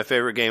it's like my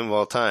favorite game of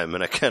all time,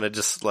 and I kind of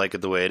just like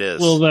it the way it is.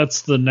 Well,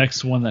 that's the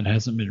next one that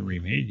hasn't been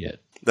remade yet.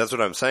 That's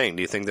what I'm saying.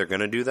 Do you think they're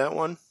going to do that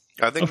one?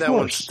 I think that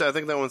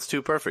one's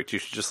too perfect. You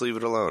should just leave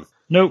it alone.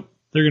 Nope,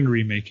 they're going to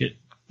remake it.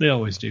 They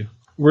always do.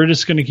 We're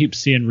just going to keep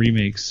seeing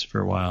remakes for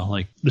a while,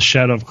 like the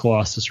Shadow of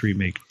Colossus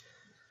remake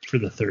for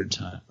the third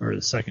time or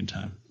the second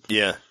time.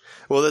 Yeah.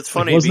 Well, that's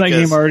funny. Wasn't that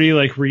because game already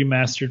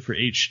remastered for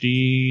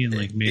HD and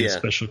made Yeah. a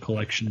special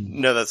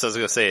collection? No, that's what I was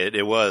going to say.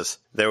 It was.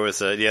 There was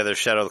there's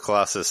Shadow of the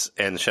Colossus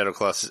and Shadow of the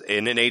Colossus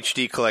in an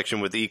HD collection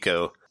with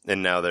Eco,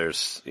 and now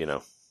there's,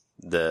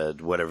 the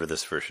whatever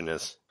this version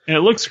is. And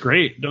it looks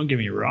great. Don't get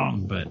me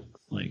wrong, but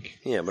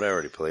Yeah, but I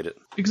already played it.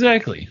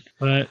 exactly.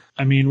 But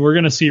I mean, we're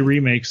going to see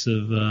remakes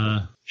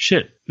of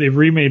shit. They've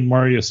remade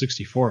Mario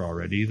 64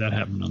 already. That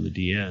happened on the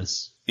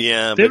DS.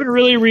 Yeah, They but haven't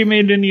really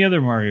remade any other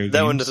Mario games.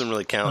 that one doesn't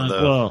really count,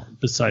 though. Well,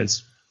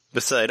 besides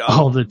Beside all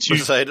all the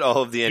beside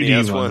all of the 2D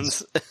NES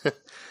ones. ones.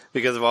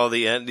 Because of all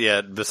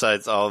the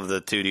besides all of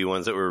the 2D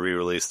ones that were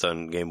re-released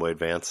on Game Boy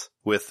Advance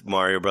with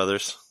Mario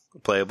Brothers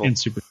playable and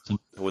Super Nintendo.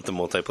 with the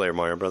multiplayer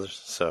Mario Brothers.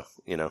 So,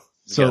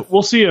 So yeah.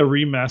 we'll see a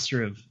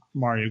remaster of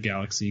Mario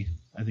Galaxy.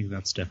 I think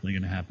that's definitely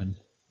going to happen.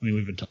 I mean,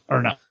 we've been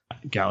or not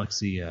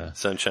Galaxy.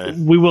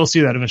 Sunshine. We will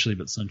see that eventually,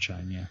 but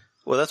Sunshine, yeah,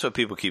 Well, that's what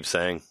people keep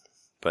saying,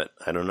 but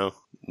I don't know.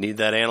 Need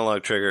that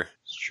analog trigger.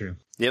 it's true.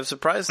 Yeah, I'm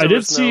surprised I there did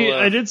was see. no,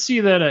 I did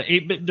see that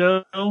 8-Bit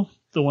Dough,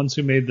 the ones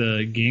who made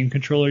the game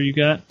controller you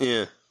got,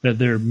 Yeah. that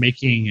they're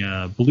making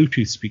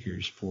Bluetooth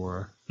speakers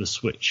for the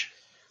Switch.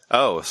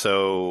 Oh,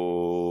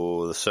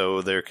 so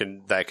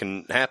that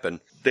can happen.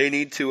 They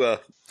need to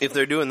if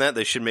they're doing that,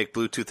 they should make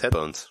Bluetooth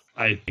headphones.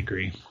 I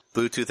agree.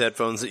 Bluetooth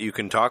headphones that you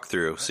can talk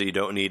through, so you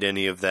don't need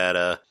any of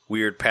that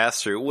weird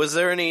pass-through. Was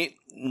there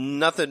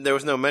nothing, there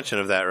was no mention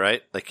of that,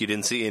 right? Like you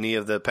didn't see any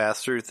of the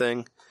pass-through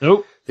thing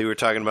Nope. they were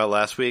talking about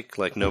last week?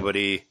 Like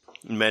nobody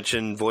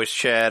mentioned voice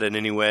chat in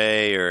any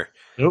way or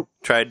Nope.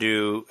 tried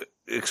to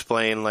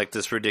explain like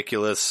this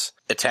ridiculous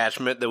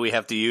attachment that we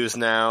have to use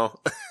now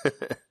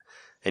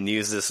and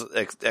use this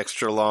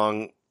extra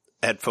long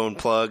headphone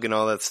plug and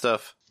all that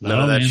stuff. None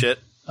No, of that man. shit.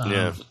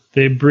 Yeah.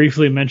 They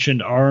briefly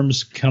mentioned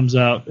ARMS comes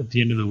out at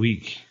the end of the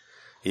week.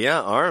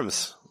 Yeah,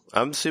 ARMS.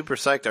 I'm super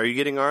psyched. Are you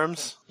getting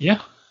ARMS?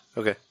 Yeah,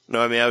 Okay. No,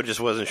 I mean, I just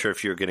wasn't sure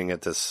if you were getting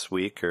it this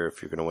week or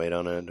if you're going to wait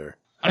on it or.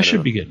 I should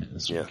know. be getting it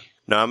this Yeah. week.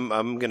 No, I'm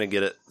going to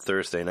get it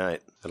Thursday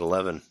night at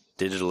 11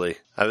 digitally.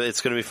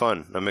 It's going to be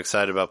fun. I'm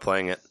excited about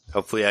playing it.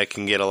 Hopefully I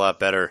can get a lot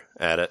better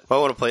at it. Well,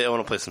 I want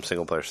to play some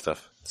single player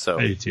stuff. So,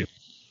 I do too.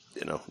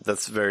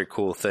 that's a very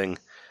cool thing.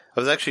 I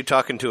was actually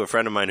talking to a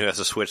friend of mine who has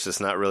a Switch that's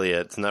not really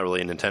a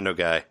Nintendo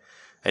guy,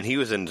 and he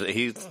was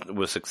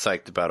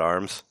psyched about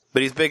ARMS.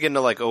 But he's big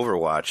into like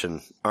Overwatch,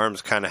 and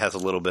ARMS kind of has a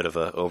little bit of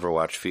a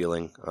Overwatch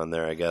feeling on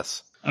there, I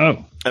guess.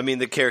 Oh, I mean,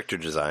 the character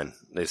design,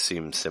 they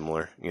seem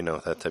similar,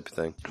 that type of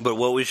thing. But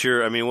what was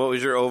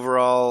your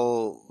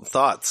overall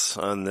thoughts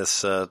on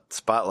this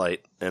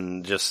Spotlight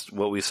and just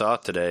what we saw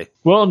today?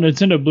 well,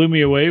 Nintendo blew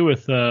me away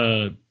with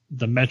the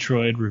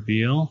Metroid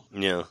reveal.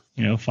 Yeah.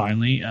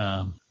 Finally.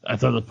 I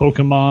thought the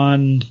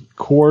Pokemon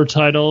core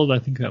title, I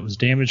think that was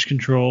Damage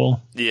Control.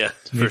 Yeah,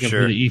 To make for up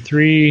sure. for the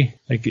E3.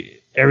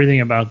 Like,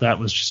 everything about that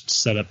was just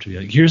set up to be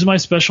like, here's my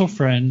special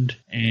friend.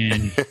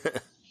 And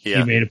Yeah.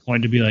 he made a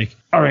point to be like,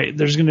 all right,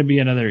 there's going to be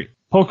another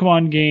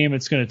Pokemon game.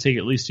 It's going to take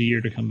at least a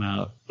year to come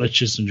out. Let's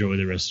just enjoy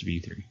the rest of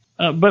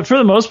E3. But for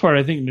the most part,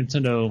 I think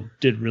Nintendo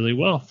did really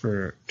well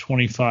for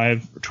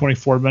 25 or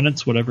 24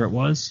 minutes, whatever it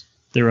was.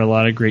 There were a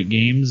lot of great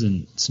games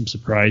and some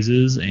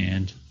surprises.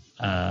 And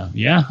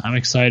I'm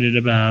excited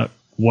about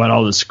what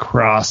all this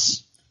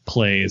cross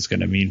play is going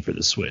to mean for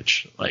the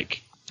Switch.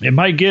 Like, it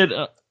might get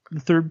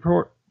third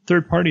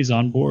parties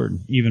on board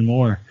even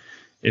more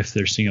if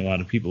they're seeing a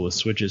lot of people with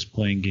Switches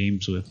playing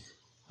games with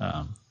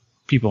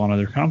people on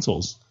other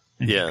consoles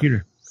and Yeah.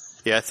 computer.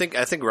 Yeah, I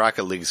think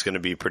Rocket League is going to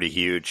be pretty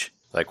huge.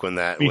 Like when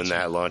that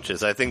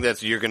launches, I think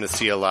you're going to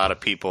see a lot of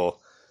people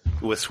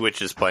with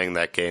Switches playing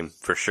that game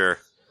for sure.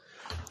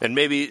 And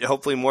maybe,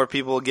 hopefully, more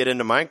people will get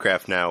into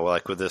Minecraft now,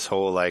 like with this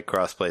whole like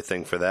crossplay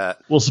thing for that.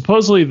 Well,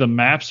 supposedly the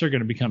maps are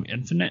going to become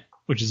infinite,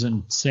 which is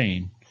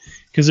insane.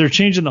 because they're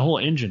changing the whole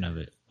engine of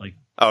it. Like,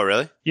 Oh,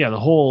 really? yeah, the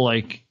whole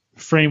like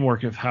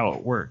framework of how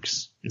it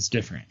works is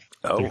different.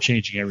 Oh. They're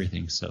changing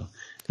everything, so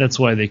that's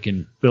why they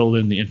can build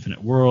in the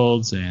infinite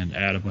worlds and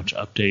add a bunch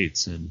of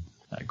updates and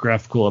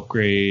graphical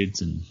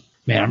upgrades. And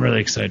man, I'm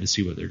really excited to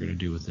see what they're going to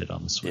do with it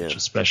on the Switch, Yeah.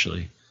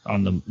 especially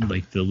on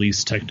the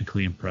least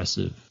technically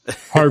impressive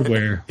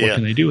hardware. What Yeah.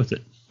 can they do with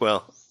it?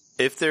 Well,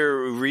 if they're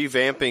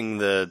revamping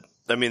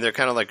they're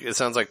kind of like, it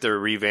sounds like they're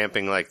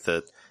revamping like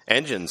the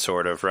engine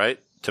sort of, right?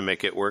 To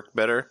make it work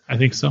better. I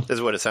think so. This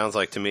is what it sounds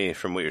like to me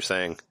from what you're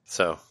saying.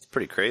 So it's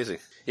pretty crazy.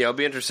 Yeah, I'll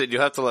be interested.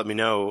 You'll have to let me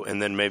know,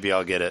 and then maybe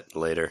I'll get it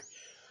later.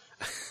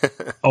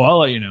 Oh, I'll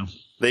let you know.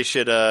 They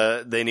should.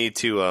 They need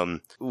to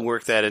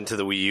work that into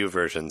the Wii U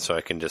version so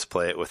I can just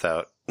play it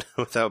without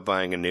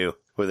buying a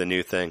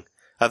new thing.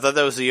 I thought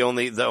that was the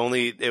only.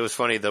 It was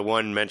funny. The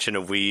one mention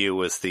of Wii U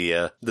was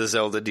the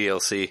Zelda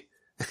DLC.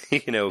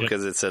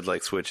 Because it said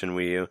like Switch and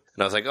Wii U,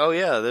 and I was like, oh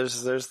yeah,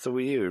 there's the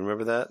Wii U.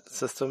 Remember that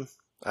system?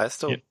 I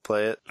still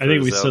play it. I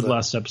think we Zelda. said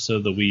last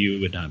episode the Wii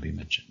U would not be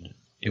mentioned.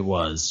 It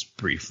was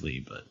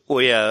briefly, but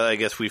Yeah, I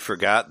guess we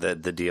forgot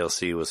that the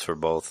DLC was for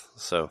both,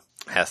 so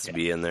it has to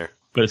be in there.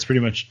 it's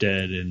pretty much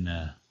dead,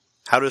 and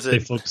How does they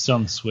it? focused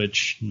on the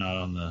Switch, not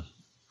on the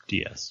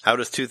DS. How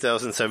does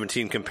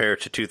 2017 compare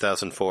to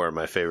 2004?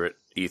 My favorite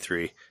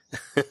E3,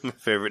 my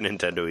favorite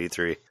Nintendo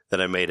E3 that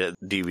I made a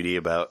DVD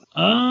about.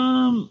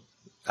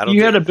 I don't.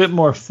 You had a bit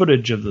more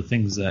footage of the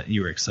things that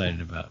you were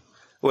excited about.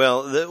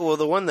 Well,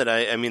 the one that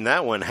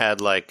that one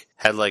had like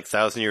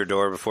Thousand Year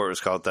Door before it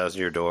was called Thousand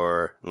Year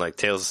Door, like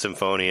Tales of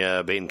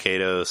Symphonia, Bait and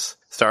Kados,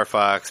 Star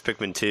Fox,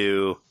 Pikmin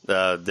 2.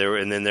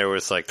 There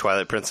was like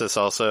Twilight Princess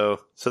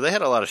also. So they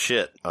had a lot of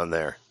shit on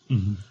there.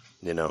 Mm-hmm.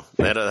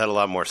 They had a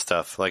lot more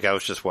stuff. Like I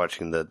was just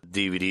watching the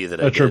DVD that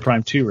I Metroid did.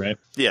 Prime 2, right?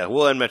 Yeah,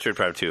 well, and Metroid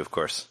Prime 2, of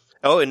course.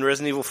 Oh, and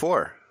Resident Evil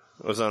 4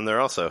 was on there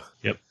also.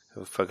 Yep.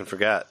 I fucking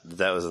forgot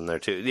that was in there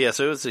too. Yeah,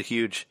 so it was a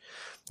huge.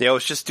 Yeah, I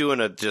was just doing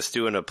a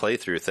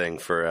playthrough thing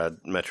for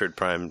Metroid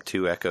Prime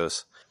 2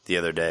 Echoes the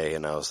other day,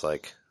 and I was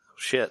like,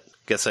 shit.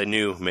 Guess I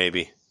knew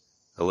maybe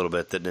a little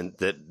bit that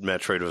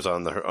Metroid was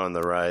on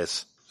the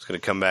rise. I was gonna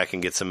come back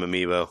and get some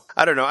amiibo.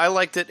 I don't know. I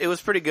liked it. It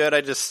was pretty good.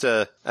 I just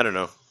I don't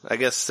know. I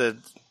guess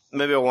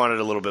maybe I wanted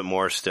a little bit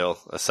more still,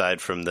 aside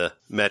from the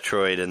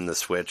Metroid and the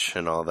Switch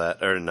and all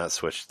that, or not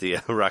Switch, the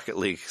Rocket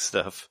League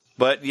stuff.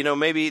 But,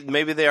 maybe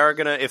they are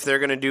gonna, if they're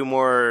gonna do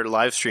more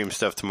live stream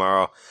stuff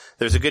tomorrow,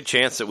 there's a good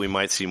chance that we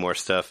might see more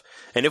stuff.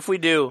 And if we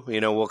do,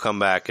 we'll come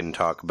back and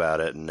talk about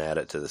it and add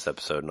it to this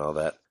episode and all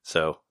that.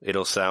 So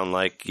it'll sound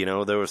like,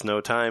 there was no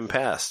time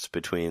passed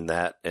between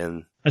that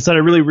and... I said I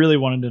really, really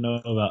wanted to know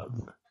about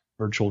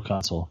Virtual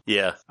Console.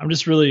 Yeah. I'm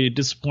just really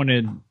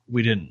disappointed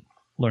we didn't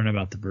learn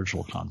about the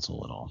Virtual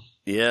Console at all.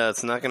 Yeah,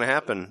 it's not gonna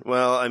happen.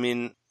 Well, I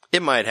mean,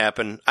 it might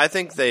happen. I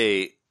think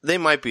they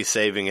might be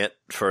saving it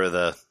for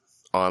the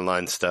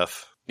online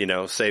stuff,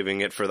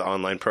 saving it for the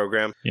online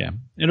program. Yeah,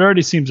 it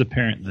already seems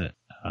apparent that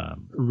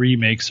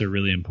remakes are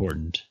really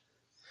important.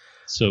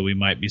 So we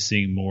might be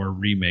seeing more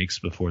remakes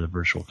before the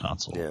Virtual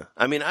Console. Yeah,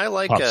 I mean, I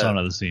like pops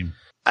onto the scene.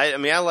 I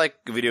like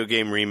video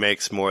game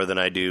remakes more than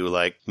I do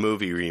like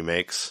movie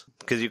remakes,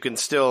 because you can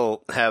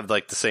still have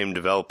like the same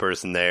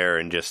developers in there,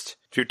 and just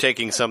if you're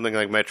taking something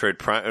like Metroid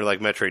Prime or like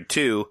Metroid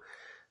 2,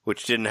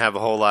 which didn't have a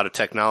whole lot of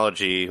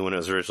technology when it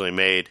was originally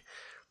made,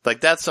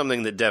 like that's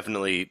something that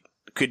definitely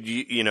could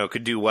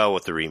do well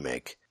with the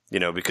remake,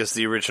 because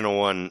the original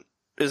one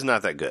is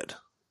not that good,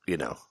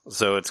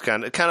 so it's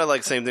kind of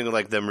like same thing with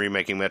like them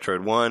remaking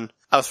Metroid 1.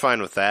 I was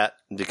fine with that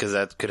because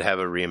that could have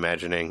a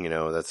reimagining,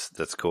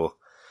 that's cool.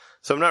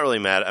 So I'm not really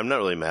mad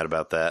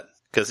about that,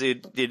 because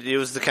it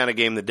was the kind of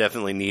game that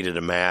definitely needed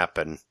a map,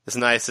 and it's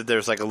nice that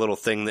there's like a little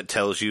thing that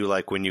tells you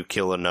like when you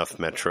kill enough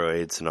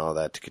Metroids and all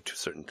that to get to a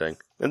certain thing.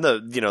 And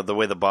the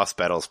way the boss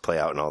battles play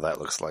out and all that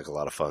looks like a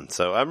lot of fun.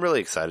 So I'm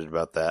really excited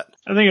about that.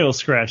 I think it'll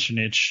scratch an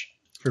itch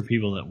for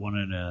people that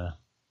wanted a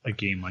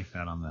game like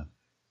that on the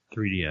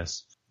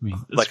 3DS. I mean,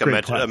 it's Like a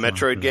great platform Metroid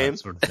for game? that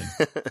sort of thing.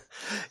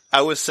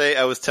 I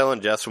was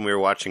telling Jess when we were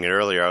watching it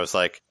earlier, I was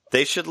like,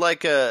 they should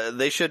put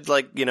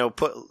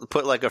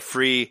like a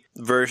free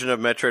version of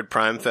Metroid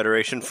Prime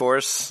Federation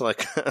Force,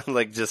 like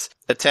just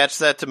attach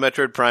that to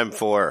Metroid Prime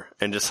 4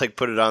 and just like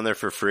put it on there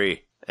for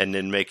free and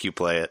then make you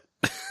play it.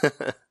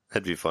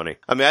 That'd be funny.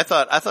 I mean, I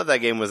thought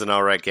that game was an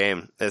alright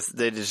game.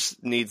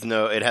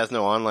 It has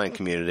no online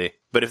community.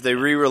 But if they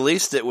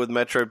re-released it with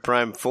Metroid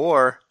Prime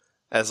 4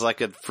 as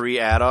like a free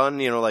add-on,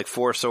 like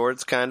 4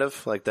 Swords kind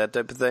of, like that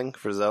type of thing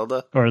for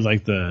Zelda. Or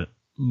like the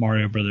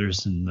Mario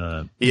Brothers and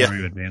the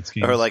Mario Advance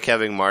games. Or like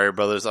having Mario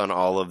Brothers on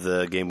all of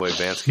the Game Boy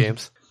Advance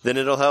games. Then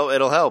it'll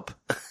help.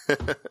 You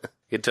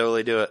can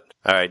totally do it.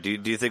 All right. Do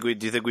you think we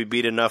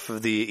beat enough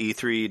of the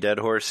E3 dead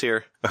horse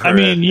here? Or, I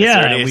mean,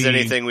 yeah. Is there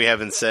anything we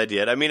haven't said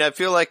yet? I mean, I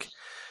feel like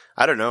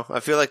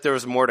there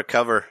was more to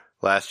cover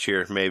last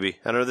year. Maybe,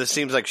 I don't know. This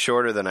seems like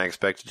shorter than I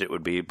expected it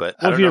would be. But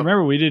if you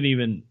remember, we didn't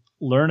even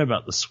learn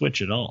about the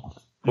Switch at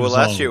all.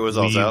 Last year it was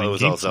all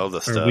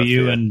Zelda stuff. Wii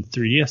U yeah. and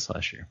 3DS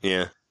last year.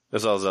 Yeah.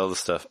 There's all Zelda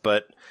stuff.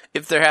 But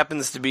if there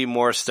happens to be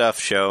more stuff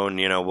shown,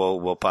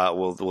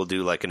 we'll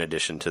do like an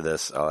addition to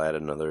this. I'll add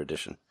another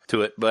addition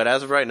to it. But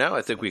as of right now,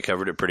 I think we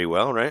covered it pretty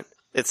well, right?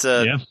 It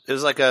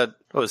was like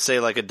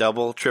a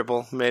double,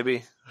 triple,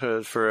 maybe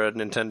for a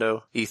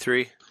Nintendo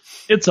E3.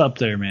 It's up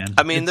there, man.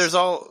 I mean,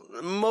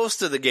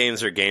 most of the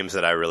games are games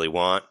that I really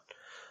want.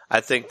 I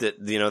think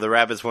that, the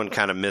Rabbids one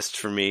kind of missed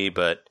for me,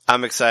 but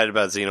I'm excited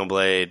about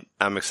Xenoblade.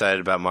 I'm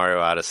excited about Mario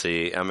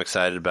Odyssey. I'm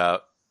excited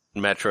about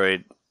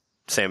Metroid,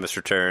 Samus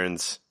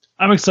Returns.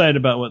 I'm excited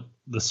about what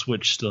the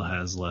Switch still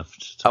has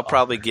left. I'll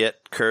probably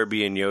get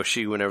Kirby and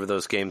Yoshi whenever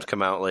those games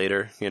come out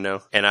later,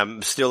 And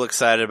I'm still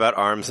excited about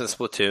ARMS and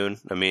Splatoon.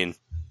 I mean,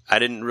 I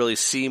didn't really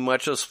see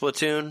much of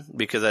Splatoon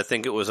because I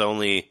think it was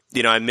only,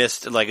 I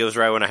missed, it was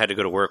right when I had to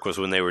go to work was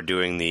when they were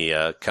doing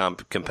the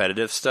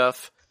competitive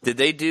stuff. Did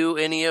they do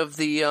any of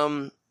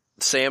the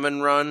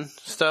Salmon Run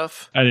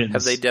stuff? I didn't.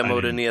 Have they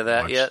demoed any of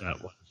that yet?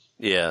 That one.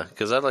 Yeah,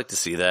 because I'd like to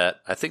see that.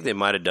 I think they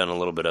might have done a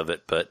little bit of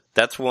it, but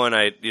that's one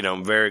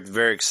I'm very,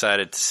 very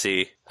excited to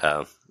see.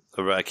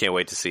 I can't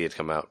wait to see it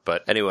come out.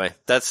 But anyway,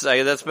 that's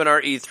been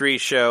our E3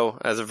 show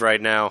as of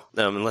right now,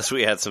 unless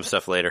we had some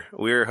stuff later.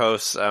 We're your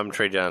hosts. I'm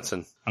Trey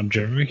Johnson. I'm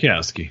Jeremy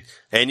Mikowski.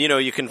 And,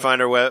 you can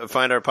find our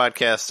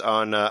podcast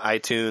on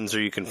iTunes, or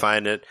you can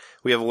find it.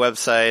 We have a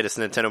website. It's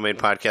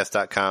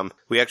NintendoMadePodcast.com.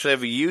 We actually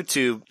have a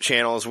YouTube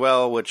channel as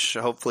well, which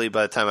hopefully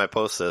by the time I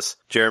post this,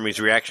 Jeremy's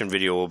reaction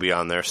video will be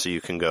on there, so you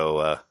can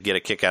go get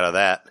a kick out of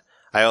that.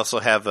 I also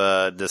have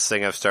this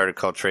thing I've started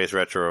called Trey's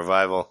Retro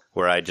Revival,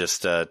 where I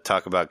just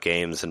talk about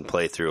games and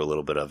play through a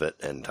little bit of it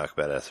and talk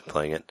about it as I'm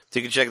playing it. So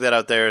you can check that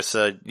out there. It's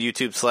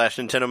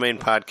YouTube/Nintendo Main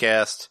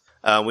Podcast.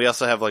 We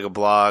also have a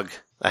blog.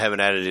 I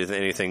haven't added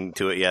anything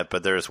to it yet,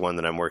 but there is one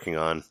that I'm working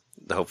on.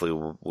 Hopefully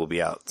will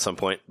be out at some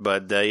point.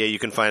 But you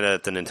can find it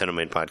at the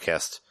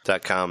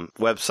NintendoMainPodcast.com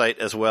website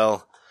as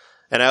well.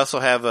 And I also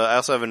have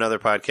another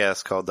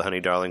podcast called The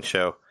Honey Darling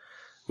Show.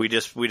 We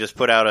just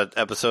put out an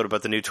episode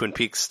about the new Twin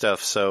Peaks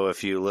stuff. So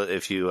if you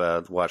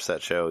watch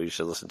that show, you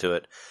should listen to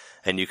it,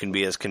 and you can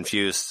be as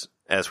confused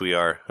as we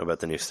are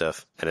about the new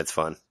stuff, and it's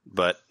fun.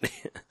 But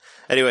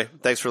anyway,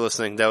 thanks for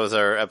listening. That was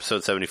our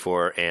episode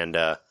 74, and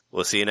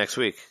we'll see you next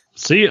week.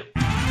 See ya.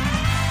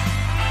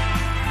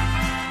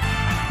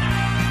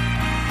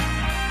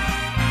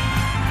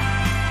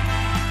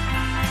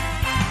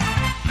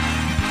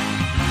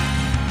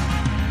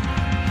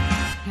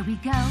 Here we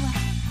go,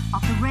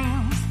 off the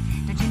rails.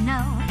 Don't you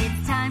know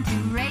it's time to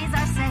raise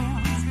our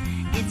sails?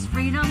 It's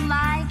freedom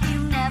like you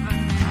never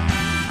knew.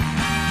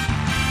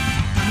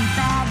 Don't need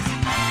bags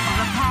or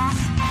a pass.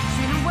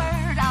 Say the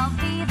word, I'll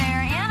be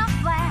there in a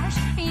flash.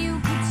 You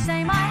could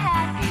say my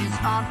hat is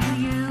off to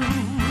you.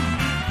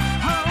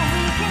 Oh,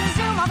 we can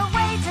zoom all the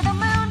way to the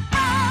moon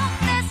from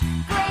this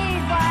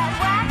glade wide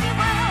wacky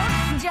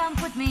world.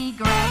 Jump with me,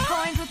 grab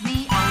coins with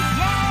me, oh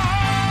yeah.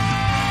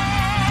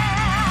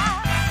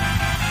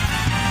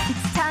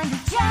 It's time to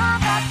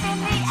jump up in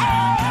the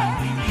air.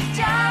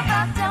 Jump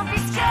up, don't be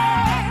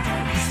scared.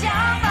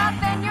 Jump up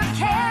and your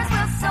cares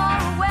will soar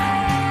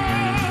away.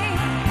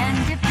 And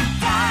if the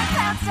dark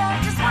clouds start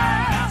to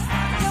swirl,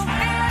 don't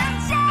feel a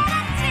shed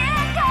a tear,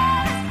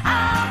 'cause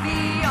I'll be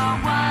your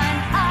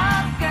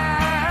one-up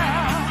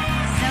girl.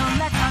 So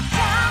let's all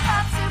jump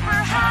up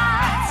super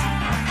high,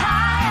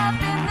 high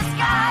up in the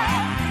sky.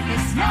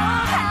 There's no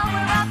how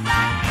we're up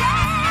like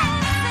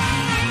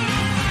dancing.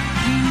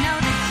 You know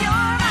that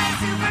you're my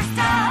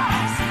superstar,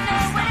 so no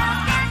one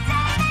else can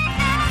take me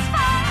this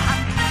far.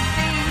 I'm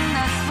flipping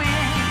the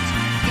switch,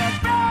 get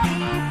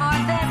ready for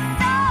this.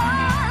 So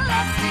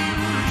let's do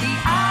the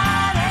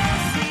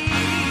Odyssey.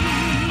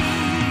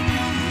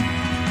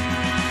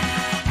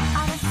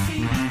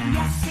 Odyssey,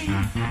 yes, see.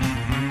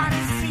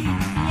 Odyssey,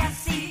 yes,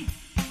 see.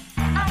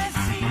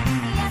 Odyssey,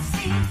 yes,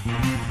 see.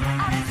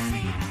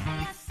 Odyssey,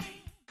 yes, see.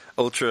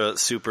 Ultra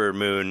Super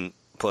Moon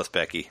plus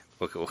Becky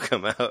will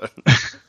come out.